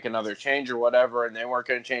need to make another change or whatever, and they weren't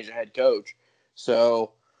going to change the head coach.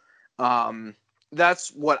 So that's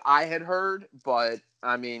what I had heard. But,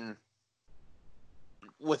 I mean,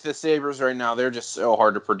 with the Sabres right now, they're just so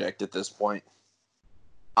hard to predict at this point.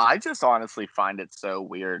 I just honestly find it so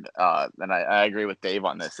weird, and I agree with Dave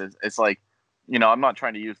on this. It's like, I'm not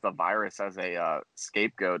trying to use the virus as a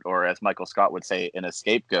scapegoat, or as Michael Scott would say, an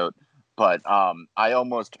scapegoat, but I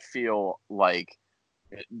almost feel like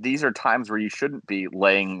these are times where you shouldn't be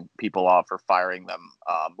laying people off or firing them.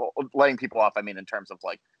 Well, laying people off, I mean, in terms of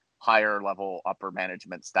like higher level upper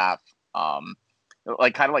management staff,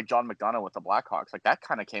 like kind of like John McDonough with the Blackhawks. Like that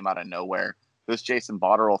kind of came out of nowhere. This Jason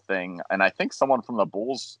Botterill thing, and I think someone from the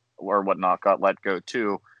Bulls or whatnot got let go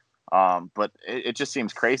too. But it just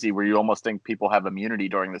seems crazy where you almost think people have immunity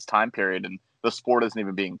during this time period, and the sport isn't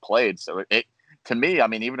even being played. So it to me, I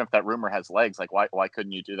mean, even if that rumor has legs, like why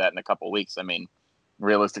couldn't you do that in a couple of weeks? I mean,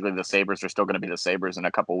 realistically, the Sabres are still going to be the Sabres in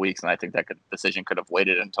a couple of weeks, and I think that decision could have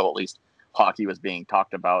waited until at least hockey was being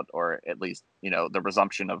talked about, or at least the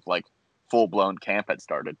resumption of like full blown camp had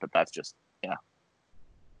started. But that's just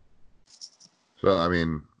So I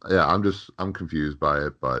mean, yeah, I'm confused by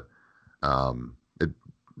it, but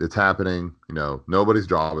it's happening. Nobody's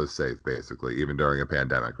job is safe, basically, even during a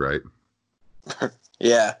pandemic, right?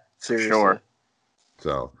 Yeah, seriously. Sure.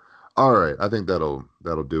 So, all right, I think that'll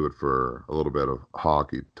do it for a little bit of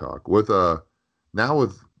hockey talk. With now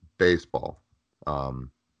with baseball, not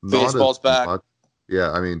Baseball's as back. much. Yeah,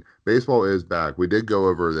 I mean, baseball is back. We did go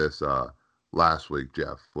over this last week,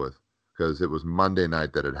 Jeff, because it was Monday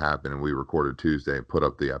night that it happened, and we recorded Tuesday and put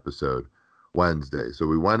up the episode Wednesday. So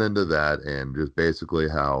we went into that and just basically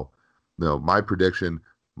how, my prediction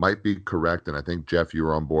might be correct, and I think Jeff, you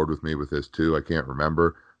were on board with me with this too. I can't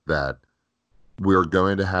remember that we're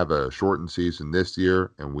going to have a shortened season this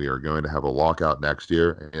year, and we are going to have a lockout next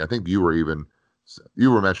year. And I think you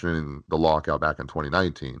were mentioning the lockout back in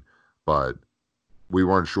 2019, but we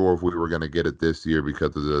weren't sure if we were going to get it this year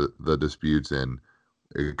because of the disputes, and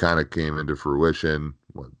it kind of came into fruition.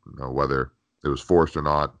 Whether it was forced or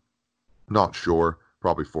not sure.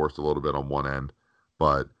 Probably forced a little bit on one end,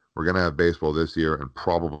 but we're going to have baseball this year and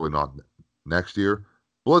probably not next year.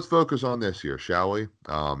 But let's focus on this year, shall we?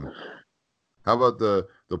 How about the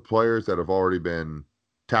players that have already been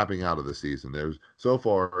tapping out of the season? There's so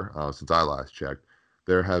far, since I last checked,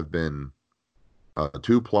 there have been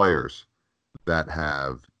 2 players that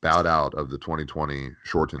have bowed out of the 2020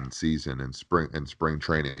 shortened season and spring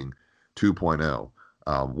training 2.0.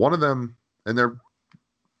 One of them, and they're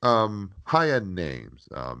high-end names,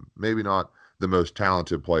 maybe not the most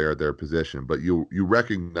talented player at their position, but you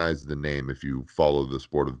recognize the name if you follow the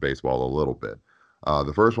sport of baseball a little bit.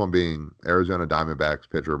 The first one being Arizona Diamondbacks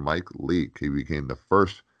pitcher Mike Leake. He became the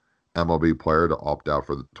first MLB player to opt out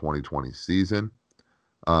for the 2020 season.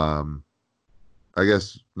 I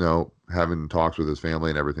guess, having talks with his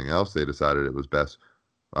family and everything else, they decided it was best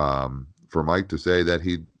for Mike to say that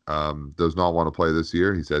he does not want to play this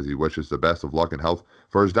year. He says he wishes the best of luck and health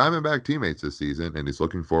for his Diamondback teammates this season, and he's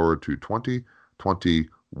looking forward to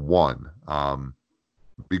 2021.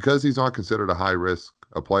 Because he's not considered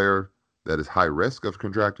a player that is high risk of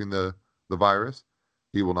contracting the virus,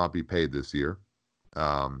 he will not be paid this year.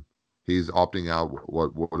 He's opting out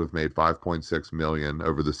what would have made $5.6 million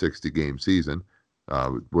over the 60-game season.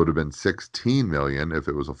 Would have been $16 million if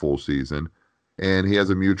it was a full season. And he has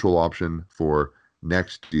a mutual option for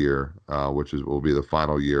next year, which will be the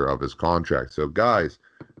final year of his contract. So, guys,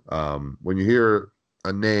 when you hear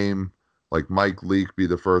a name like Mike Leake be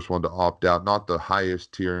the first one to opt out, not the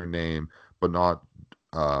highest tier name, but not,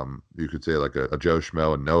 you could say like a Joe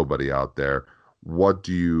Schmo and nobody out there, what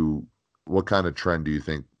kind of trend do you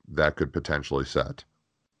think that could potentially set?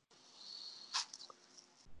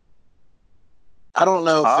 I don't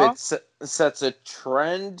know if it sets a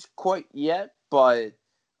trend quite yet, but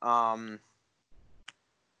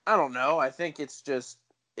I don't know. I think it's just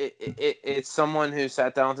it's someone who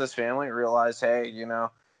sat down with his family and realized, hey,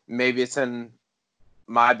 maybe it's in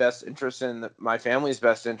my best interest and my family's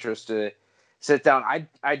best interest to sit down.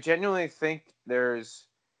 I genuinely think there's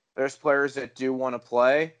players that do want to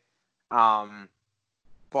play,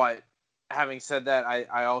 but having said that,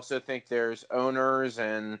 I also think there's owners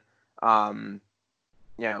and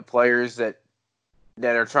players that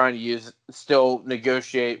are trying to still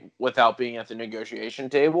negotiate without being at the negotiation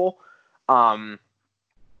table. So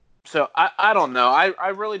I don't know. I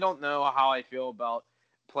really don't know how I feel about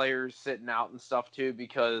players sitting out and stuff too,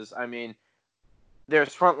 because I mean,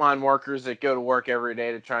 there's frontline workers that go to work every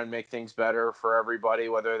day to try and make things better for everybody,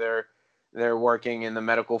 whether they're working in the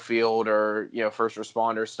medical field or first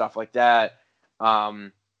responders, stuff like that.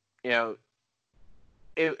 It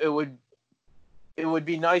would it would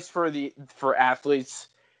be nice for athletes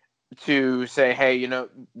to say, hey,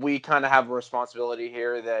 we kind of have a responsibility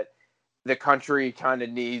here that the country kind of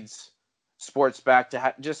needs sports back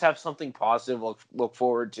to just have something positive look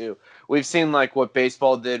forward to. We've seen like what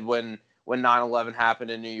baseball did when 9/11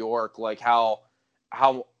 happened in New York, like how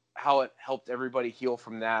it helped everybody heal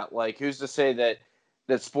from that. Like, who's to say that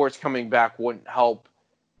sports coming back wouldn't help,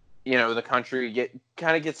 the country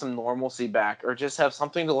get some normalcy back, or just have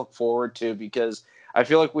something to look forward to, because I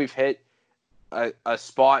feel like we've hit a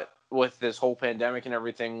spot with this whole pandemic and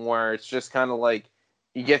everything where it's just kind of like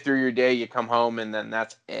you get through your day, you come home, and then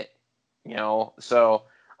that's it. So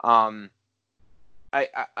I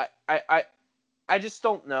just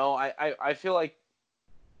don't know. I feel like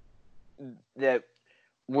that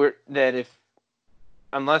if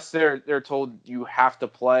unless they're told you have to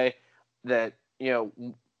play, that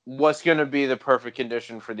what's going to be the perfect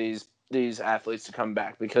condition for these athletes to come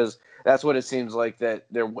back, because that's what it seems like that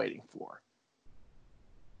they're waiting for.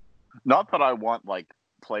 Not that I want like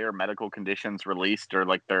player medical conditions released or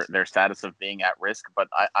like their status of being at risk, but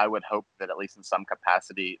I would hope that at least in some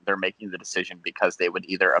capacity they're making the decision because they would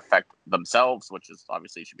either affect themselves, which is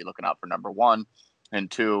obviously you should be looking out for number one, and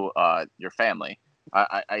two, your family.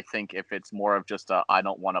 I think if it's more of just I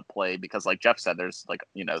don't want to play because, like Jeff said, there's like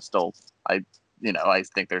still I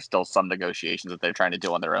think there's still some negotiations that they're trying to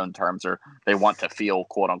do on their own terms, or they want to feel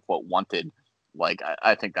quote unquote wanted. Like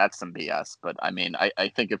I think that's some BS. But I mean,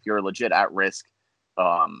 I think if you're legit at risk,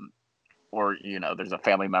 or there's a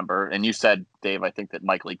family member, and you said, Dave, I think that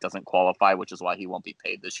Mike Leake doesn't qualify, which is why he won't be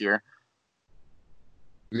paid this year.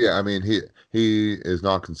 Yeah, I mean he is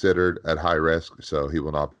not considered at high risk, so he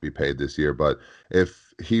will not be paid this year. But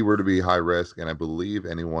if he were to be high risk, and I believe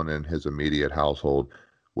anyone in his immediate household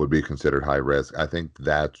would be considered high risk, I think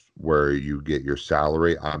that's where you get your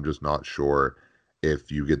salary. I'm just not sure if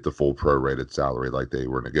you get the full prorated salary like they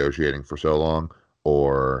were negotiating for so long,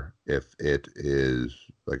 or if it is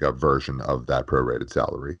like a version of that prorated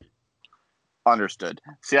salary. Understood.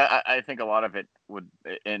 See, I think a lot of it would,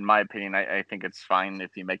 in my opinion, I think it's fine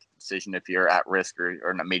if you make a decision if you're at risk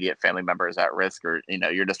or an immediate family member is at risk, or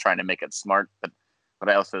you're just trying to make it smart. But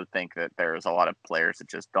I also think that there's a lot of players that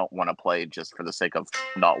just don't want to play just for the sake of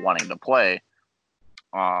not wanting to play.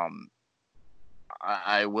 I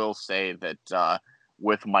will say that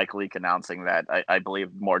with Mike Leake announcing that, I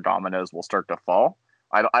believe more dominoes will start to fall.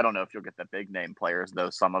 I don't know if you'll get the big name players, though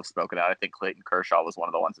some have spoken out. I think Clayton Kershaw was one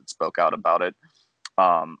of the ones that spoke out about it.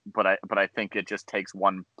 But I think it just takes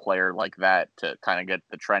one player like that to kind of get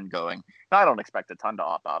the trend going. Now, I don't expect a ton to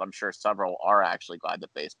opt out. I'm sure several are actually glad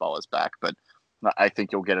that baseball is back, but I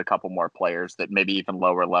think you'll get a couple more players that maybe even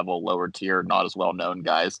lower level, lower tier, not as well known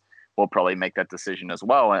guys will probably make that decision as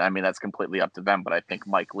well. And I mean, that's completely up to them. But I think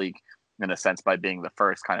Mike Leake, in a sense, by being the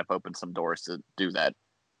first, kind of opened some doors to do that.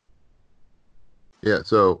 Yeah,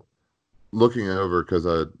 so looking over, because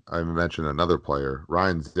I mentioned another player,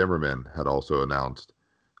 Ryan Zimmerman had also announced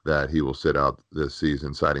that he will sit out this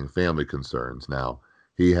season, citing family concerns. Now,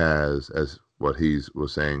 he has, as what he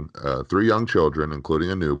was saying, 3 young children,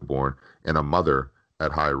 including a newborn, and a mother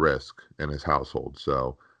at high risk in his household.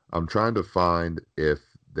 So I'm trying to find if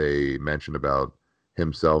they mentioned about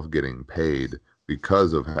himself getting paid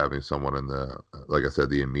because of having someone in the, like I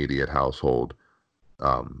said, the immediate household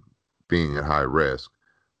being at high risk.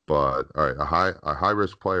 But all right, a high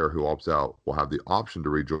risk player who opts out will have the option to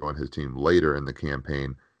rejoin his team later in the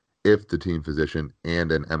campaign if the team physician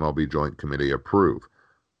and an MLB joint committee approve.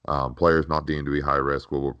 Players not deemed to be high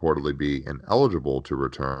risk will reportedly be ineligible to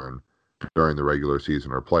return during the regular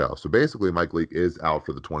season or playoffs. So basically, Mike Leake is out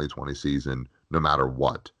for the 2020 season no matter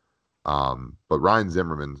what. But Ryan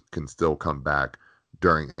Zimmerman can still come back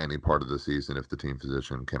during any part of the season if the team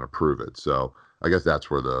physician can approve it. So I guess that's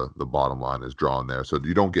where the bottom line is drawn there. So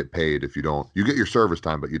you don't get paid if you get your service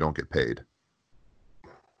time, but you don't get paid.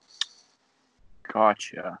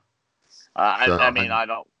 Gotcha. I mean, I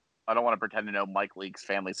don't want to pretend to know Mike Leake's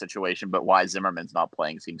family situation, but why Zimmerman's not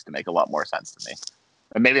playing seems to make a lot more sense to me.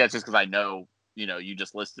 And maybe that's just because I know, you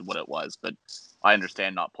just listed what it was, but I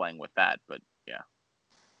understand not playing with that. But yeah.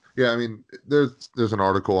 Yeah, I mean, there's an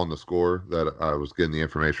article on The Score that I was getting the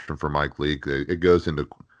information from Mike Leake. It goes into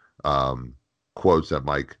quotes that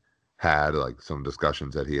Mike had, like some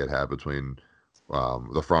discussions that he had between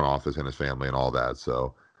the front office and his family and all that.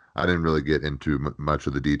 So I didn't really get into much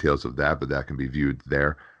of the details of that, but that can be viewed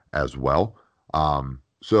there as well.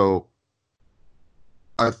 So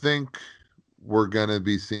I think we're going to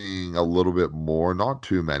be seeing a little bit more, not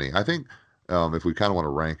too many. I think if we kind of want to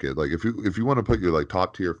rank it, like if you want to put your like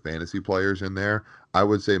top tier fantasy players in there, I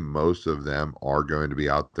would say most of them are going to be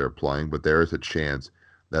out there playing, but there is a chance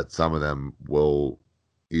that some of them will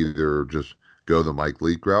either just go the Mike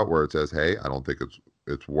Leake route where it says, "Hey, I don't think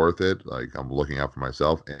it's worth it. Like I'm looking out for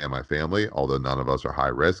myself and my family. Although none of us are high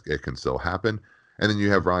risk, it can still happen." And then you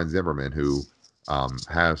have Ryan Zimmerman, who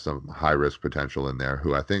has some high risk potential in there,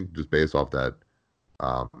 who I think just based off that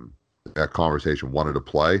conversation wanted to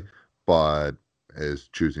play, but is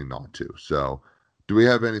choosing not to. So, do we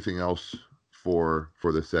have anything else for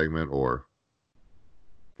this segment, or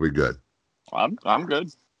we good? I'm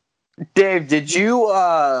good. Dave, did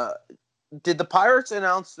the Pirates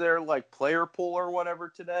announce their like player pool or whatever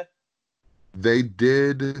today? They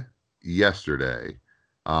did yesterday,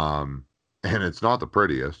 and it's not the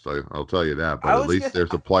prettiest. I'll tell you that. But at least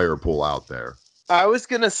there's a player pool out there. I was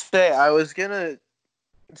gonna say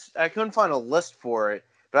I couldn't find a list for it,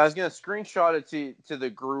 but I was gonna screenshot it to the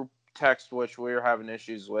group text, which we were having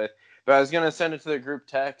issues with. But I was gonna send it to the group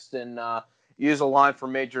text and use a line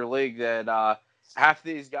from Major League that half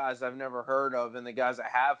these guys I've never heard of, and the guys I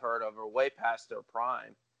have heard of are way past their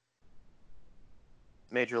prime.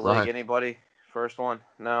 Major League, Right. Anybody? First one?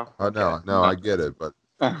 No? No, I get it. But,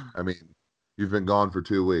 I mean, you've been gone for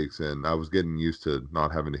 2 weeks, and I was getting used to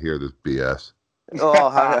not having to hear this BS.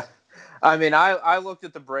 Oh, I mean, I looked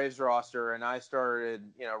at the Braves roster, and I started,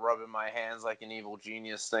 rubbing my hands like an evil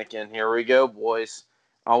genius thinking, here we go, boys.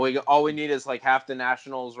 All we need is like half the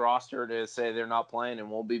Nationals roster to say they're not playing,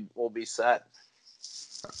 and we'll be set.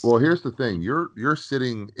 Well, here's the thing. You're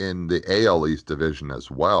sitting in the AL East division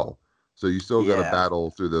as well. So you still got to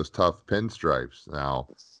battle through those tough pinstripes. Now,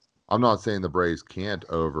 I'm not saying the Braves can't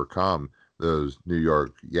overcome those New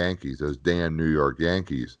York Yankees, those damn New York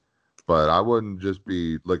Yankees, but I wouldn't just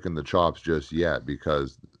be licking the chops just yet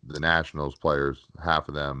because the Nationals players, half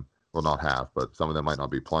of them, well, not half, but some of them might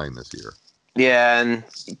not be playing this year. Yeah, and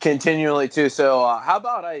continually too. So how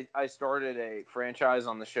about I started a franchise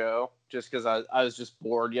on the show just because I was just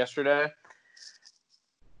bored yesterday.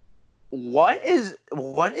 What is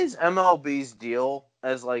MLB's deal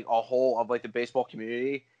as like a whole of like the baseball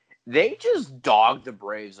community? They just dog the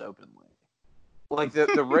Braves openly. Like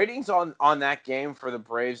the ratings on that game for the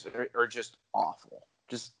Braves are just awful,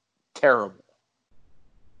 just terrible.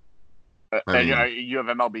 You have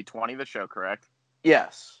MLB 20, the show, correct?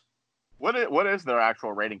 Yes. What is their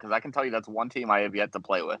actual rating? Because I can tell you that's one team I have yet to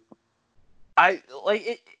play with. I like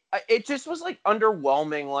it. It just was like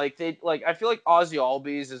underwhelming. I feel like Ozzy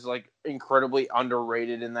Albies is like incredibly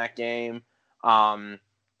underrated in that game.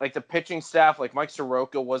 Like the pitching staff, like Mike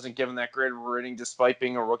Soroka wasn't given that great of a rating despite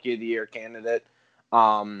being a Rookie of the Year candidate.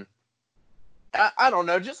 I don't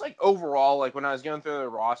know. Just like overall, like when I was going through the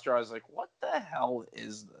roster, I was like, what the hell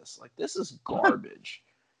is this? Like this is garbage.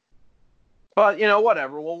 But,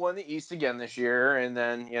 whatever. We'll win the East again this year. And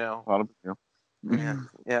then, yeah,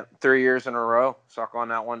 3 years in a row. Suck on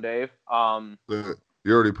that one, Dave. You're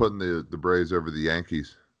already putting the Braves over the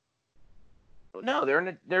Yankees. No,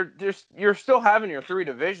 you're still having your 3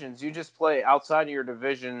 divisions. You just play outside of your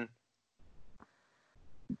division,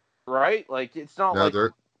 right? Like, it's not like...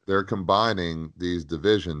 They're combining these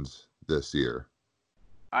divisions this year.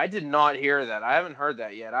 I did not hear that. I haven't heard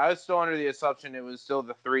that yet. I was still under the assumption it was still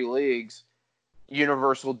the 3 leagues.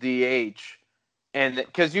 Universal DH, and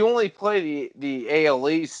because you only play the AL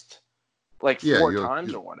East like 4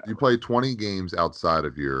 times or whatever. You play 20 games outside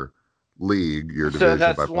of your league, your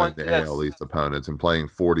division, by playing the AL East opponents and playing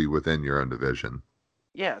 40 within your own division.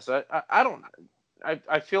 Yeah, so I don't.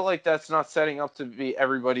 I feel like that's not setting up to be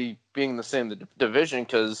everybody being the same division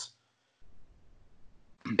because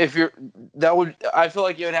I feel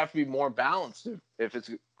like it would have to be more balanced if it's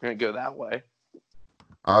going to go that way.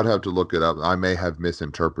 I would have to look it up. I may have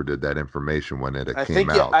misinterpreted that information when it came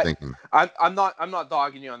out. I'm not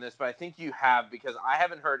dogging you on this, but I think you have because I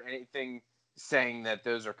haven't heard anything saying that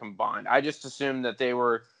those are combined. I just assumed that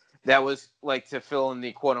that was like to fill in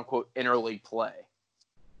the quote unquote interleague play.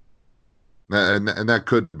 And that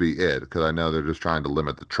could be it because I know they're just trying to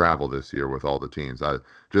limit the travel this year with all the teams.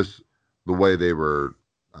 Just the way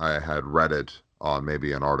I had read it on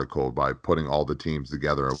maybe an article by putting all the teams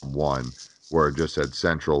together in one. Where it just said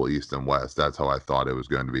Central, East, and West. That's how I thought it was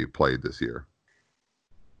going to be played this year.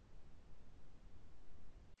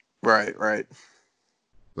 Right.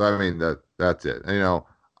 I mean, that's it. And,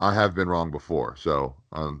 I have been wrong before. So,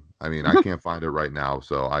 I can't find it right now.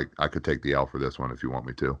 So I could take the L for this one if you want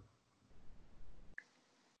me to.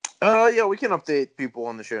 Yeah, we can update people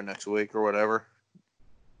on the show next week or whatever.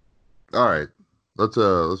 All right.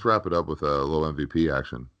 Let's wrap it up with a little MVP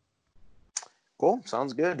action. Cool.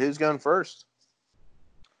 Sounds good. Who's going first?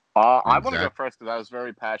 I want to go first because I was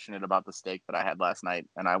very passionate about the steak that I had last night,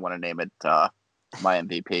 and I want to name it my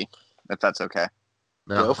MVP, if that's okay.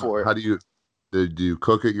 Now, go for it. How do Did you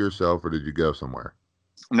cook it yourself or did you go somewhere?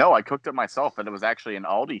 No, I cooked it myself, and it was actually an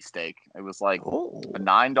Aldi steak. It was like Oh. a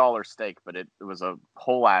 $9 steak, but it was a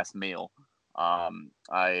whole ass meal.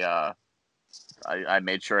 I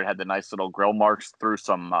made sure it had the nice little grill marks, threw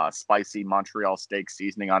some spicy Montreal steak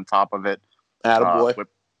seasoning on top of it. Attaboy.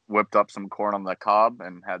 Whipped up some corn on the cob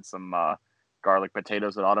and had some garlic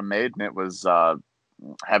potatoes that Autumn made, and it was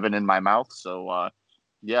heaven in my mouth. So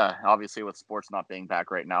yeah, obviously with sports not being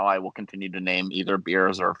back right now, I will continue to name either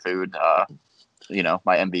beers or food.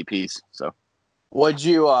 My MVPs. So, What'd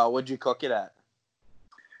you cook it at?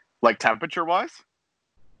 like temperature wise?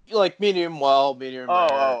 Like medium well, medium rare.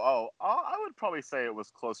 I would probably say it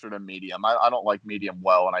was closer to medium. I don't like medium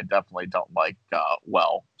well, and I definitely don't like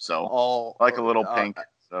well. So, like a little pink.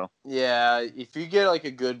 So yeah, if you get like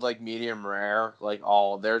a good like medium rare, like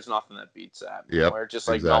there's nothing that beats that. Yep, Where it just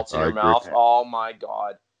like exactly. melts in your I agree. mouth. Oh my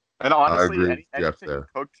god. And honestly, I agree, Jeff, anything there.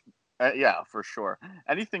 cooked, yeah, for sure.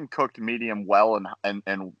 Anything cooked medium well and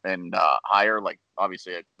higher, like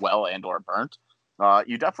obviously well and or burnt,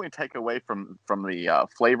 you definitely take away from the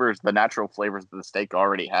flavors, the natural flavors that the steak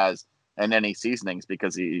already has, and any seasonings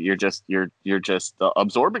because you're just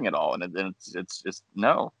absorbing it all, and it's just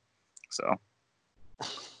no. So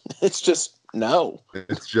It's just no.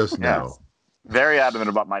 It's just no. Very adamant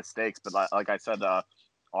about my steaks, but like I said,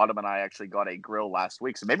 Autumn and I actually got a grill last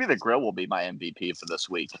week, so maybe the grill will be my MVP for this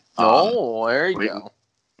week. There you go.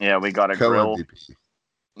 Yeah, we got a grill. MVP.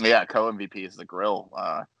 Yeah, co-MVP is the grill.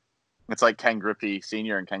 It's like Ken Griffey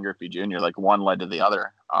Sr. and Ken Griffey Jr., like one led to the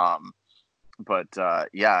other. But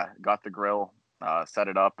yeah, got the grill, set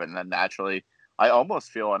it up, and then naturally, I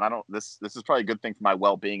almost feel, and I don't. This is probably a good thing for my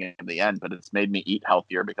well-being in the end, but it's made me eat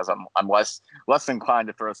healthier because I'm less inclined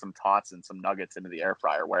to throw some tots and some nuggets into the air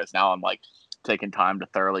fryer. Whereas now I'm like taking time to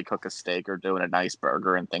thoroughly cook a steak or doing a nice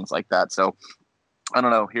burger and things like that. So I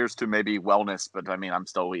don't know. Here's to maybe wellness, but I mean I'm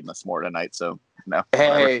still eating a s'more tonight, so no.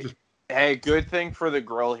 Hey, good thing for the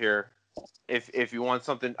grill here. If you want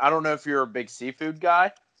something, I don't know if you're a big seafood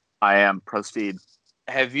guy. I am. Proceed.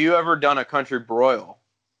 Have you ever done a country broil?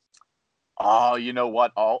 Oh, you know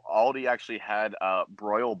what? Aldi actually had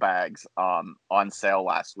broil bags on sale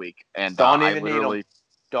last week, and Don't even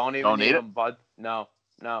need them, bud. No.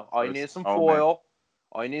 All you need is some foil. Man.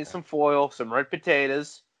 All you need is some foil, some red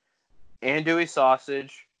potatoes, andouille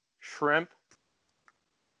sausage, shrimp,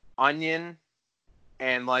 onion,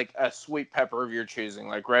 and like a sweet pepper of your choosing,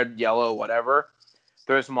 like red, yellow, whatever.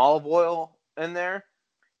 There's some olive oil in there,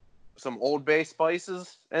 some Old Bay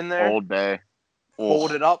spices in there. Old Bay.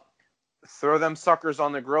 Fold it up. Throw them suckers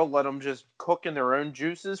on the grill. Let them just cook in their own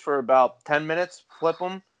juices for about 10 minutes. Flip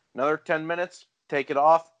them. Another 10 minutes. Take it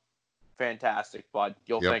off. Fantastic, bud.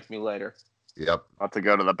 You'll thank me later. Yep. About to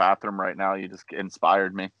go to the bathroom right now. You just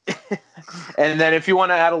inspired me. And then if you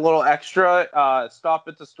want to add a little extra, stop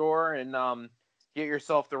at the store and get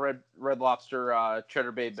yourself the Red Lobster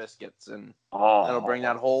Cheddar Bay biscuits, and that'll bring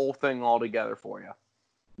that whole thing all together for you.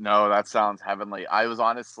 No, that sounds heavenly. I was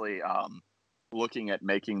honestly looking at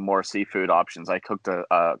making more seafood options. I cooked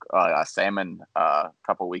a salmon a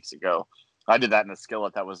couple weeks ago. I did that in a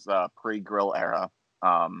skillet that was pre-grill era.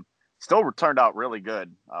 Still turned out really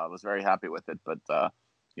good. I was very happy with it, but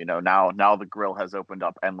now the grill has opened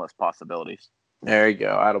up endless possibilities. There you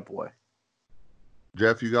go, attaboy.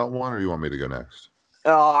 Jeff, you got one, or you want me to go next?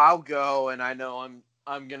 Oh, I'll go, and I know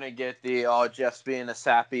I'm gonna get the Jeff's being a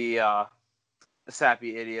sappy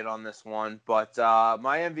idiot on this one, but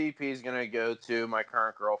my MVP is gonna go to my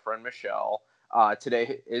current girlfriend Michelle.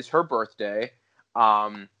 Today is her birthday.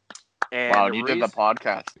 And wow, you did the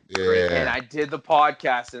podcast. Yeah. And I did the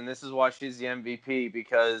podcast, and this is why she's the MVP,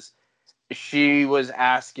 because she was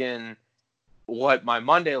asking what my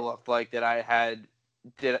Monday looked like that I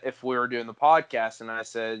did if we were doing the podcast, and I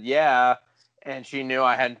said, yeah, and she knew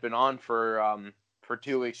I hadn't been on for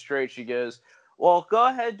 2 weeks straight. She goes, well, go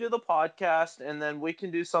ahead, do the podcast, and then we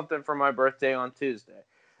can do something for my birthday on Tuesday.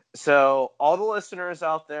 So all the listeners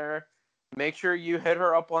out there, make sure you hit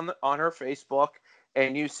her up on her Facebook,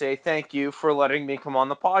 and you say thank you for letting me come on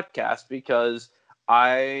the podcast, because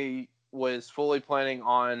I was fully planning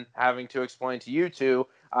on having to explain to you two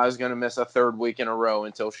I was going to miss a third week in a row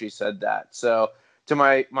until she said that. So to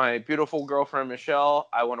my beautiful girlfriend, Michelle,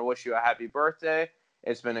 I want to wish you a happy birthday.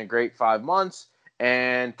 It's been a great 5 months,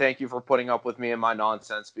 and thank you for putting up with me and my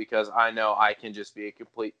nonsense, because I know I can just be a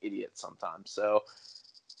complete idiot sometimes. So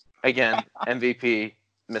again, MVP,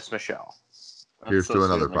 Miss Michelle. Here's to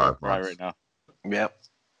another 5 months. Right now. Yep.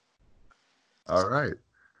 All right.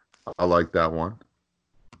 I like that one.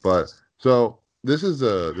 But so this is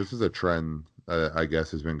a trend I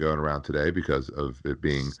guess has been going around today because of it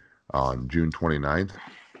being on June 29th.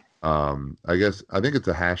 I think it's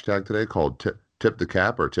a hashtag today called tip the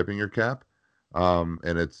cap or tipping your cap. And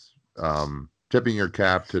it's tipping your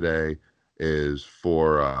cap today is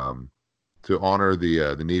for to honor the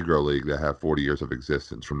Negro League that have 40 years of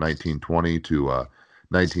existence from 1920 to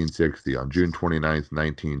 1960. On June 29th,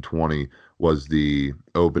 1920 was the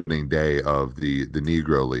opening day of the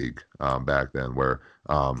Negro League back then, where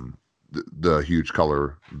the huge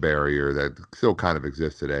color barrier that still kind of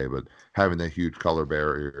exists today, but having that huge color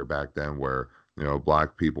barrier back then where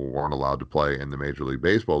black people weren't allowed to play in the Major League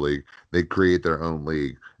Baseball league, they create their own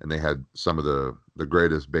league, and they had some of the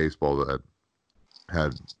greatest baseball that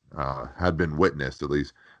had been witnessed, at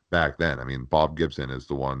least back then. I mean, Bob Gibson is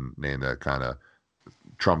the one name that kind of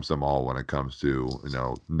trumps them all when it comes to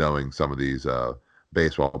knowing some of these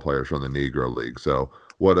baseball players from the Negro League. So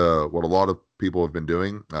what a lot of people have been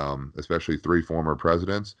doing, especially three former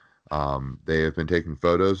presidents, they have been taking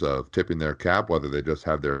photos of tipping their cap, whether they just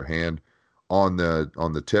have their hand on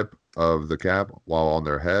the tip of the cap while on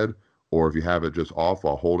their head, or if you have it just off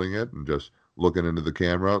while holding it and just looking into the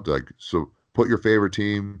camera. So put your favorite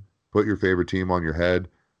team on your head,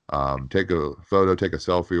 take a photo, take a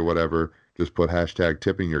selfie or whatever. Just put hashtag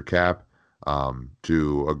tipping your cap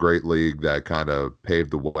to a great league that kind of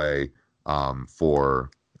paved the way for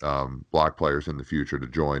black players in the future to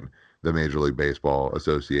join the Major League Baseball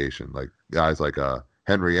Association. Like guys like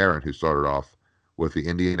Henry Aaron, who started off with the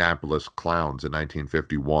Indianapolis Clowns in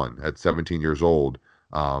 1951 at 17 years old.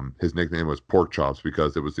 His nickname was Pork Chops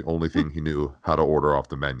because it was the only thing he knew how to order off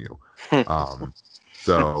the menu.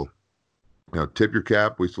 So, tip your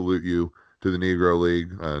cap. We salute you to the Negro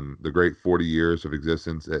League and the great 40 years of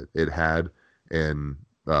existence it had in,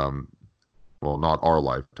 well, not our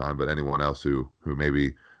lifetime, but anyone else who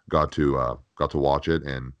maybe got to watch it.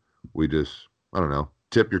 And we just, I don't know,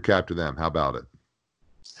 tip your cap to them. How about it?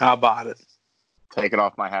 How about it? Take it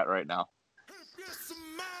off my hat right now.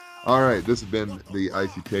 All right, this has been the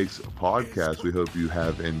Icy Takes podcast. We hope you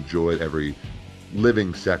have enjoyed every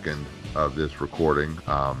living second of this recording.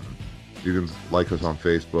 You can like us on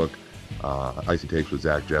Facebook, Icy Takes with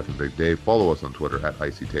Zach, Jeff, and Big Dave. Follow us on Twitter at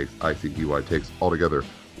Icy Takes, ICEY Takes, altogether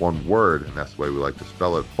one word, and that's the way we like to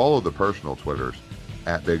spell it. Follow the personal Twitters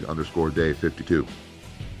at Big_Dave52.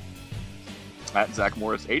 At Zach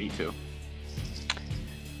Morris 82.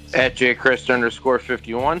 At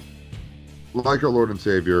JChrist_51. Like our Lord and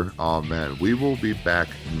Savior, amen. We will be back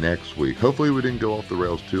next week. Hopefully we didn't go off the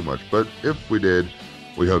rails too much, but if we did,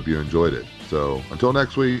 we hope you enjoyed it. So until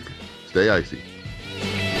next week, stay icy.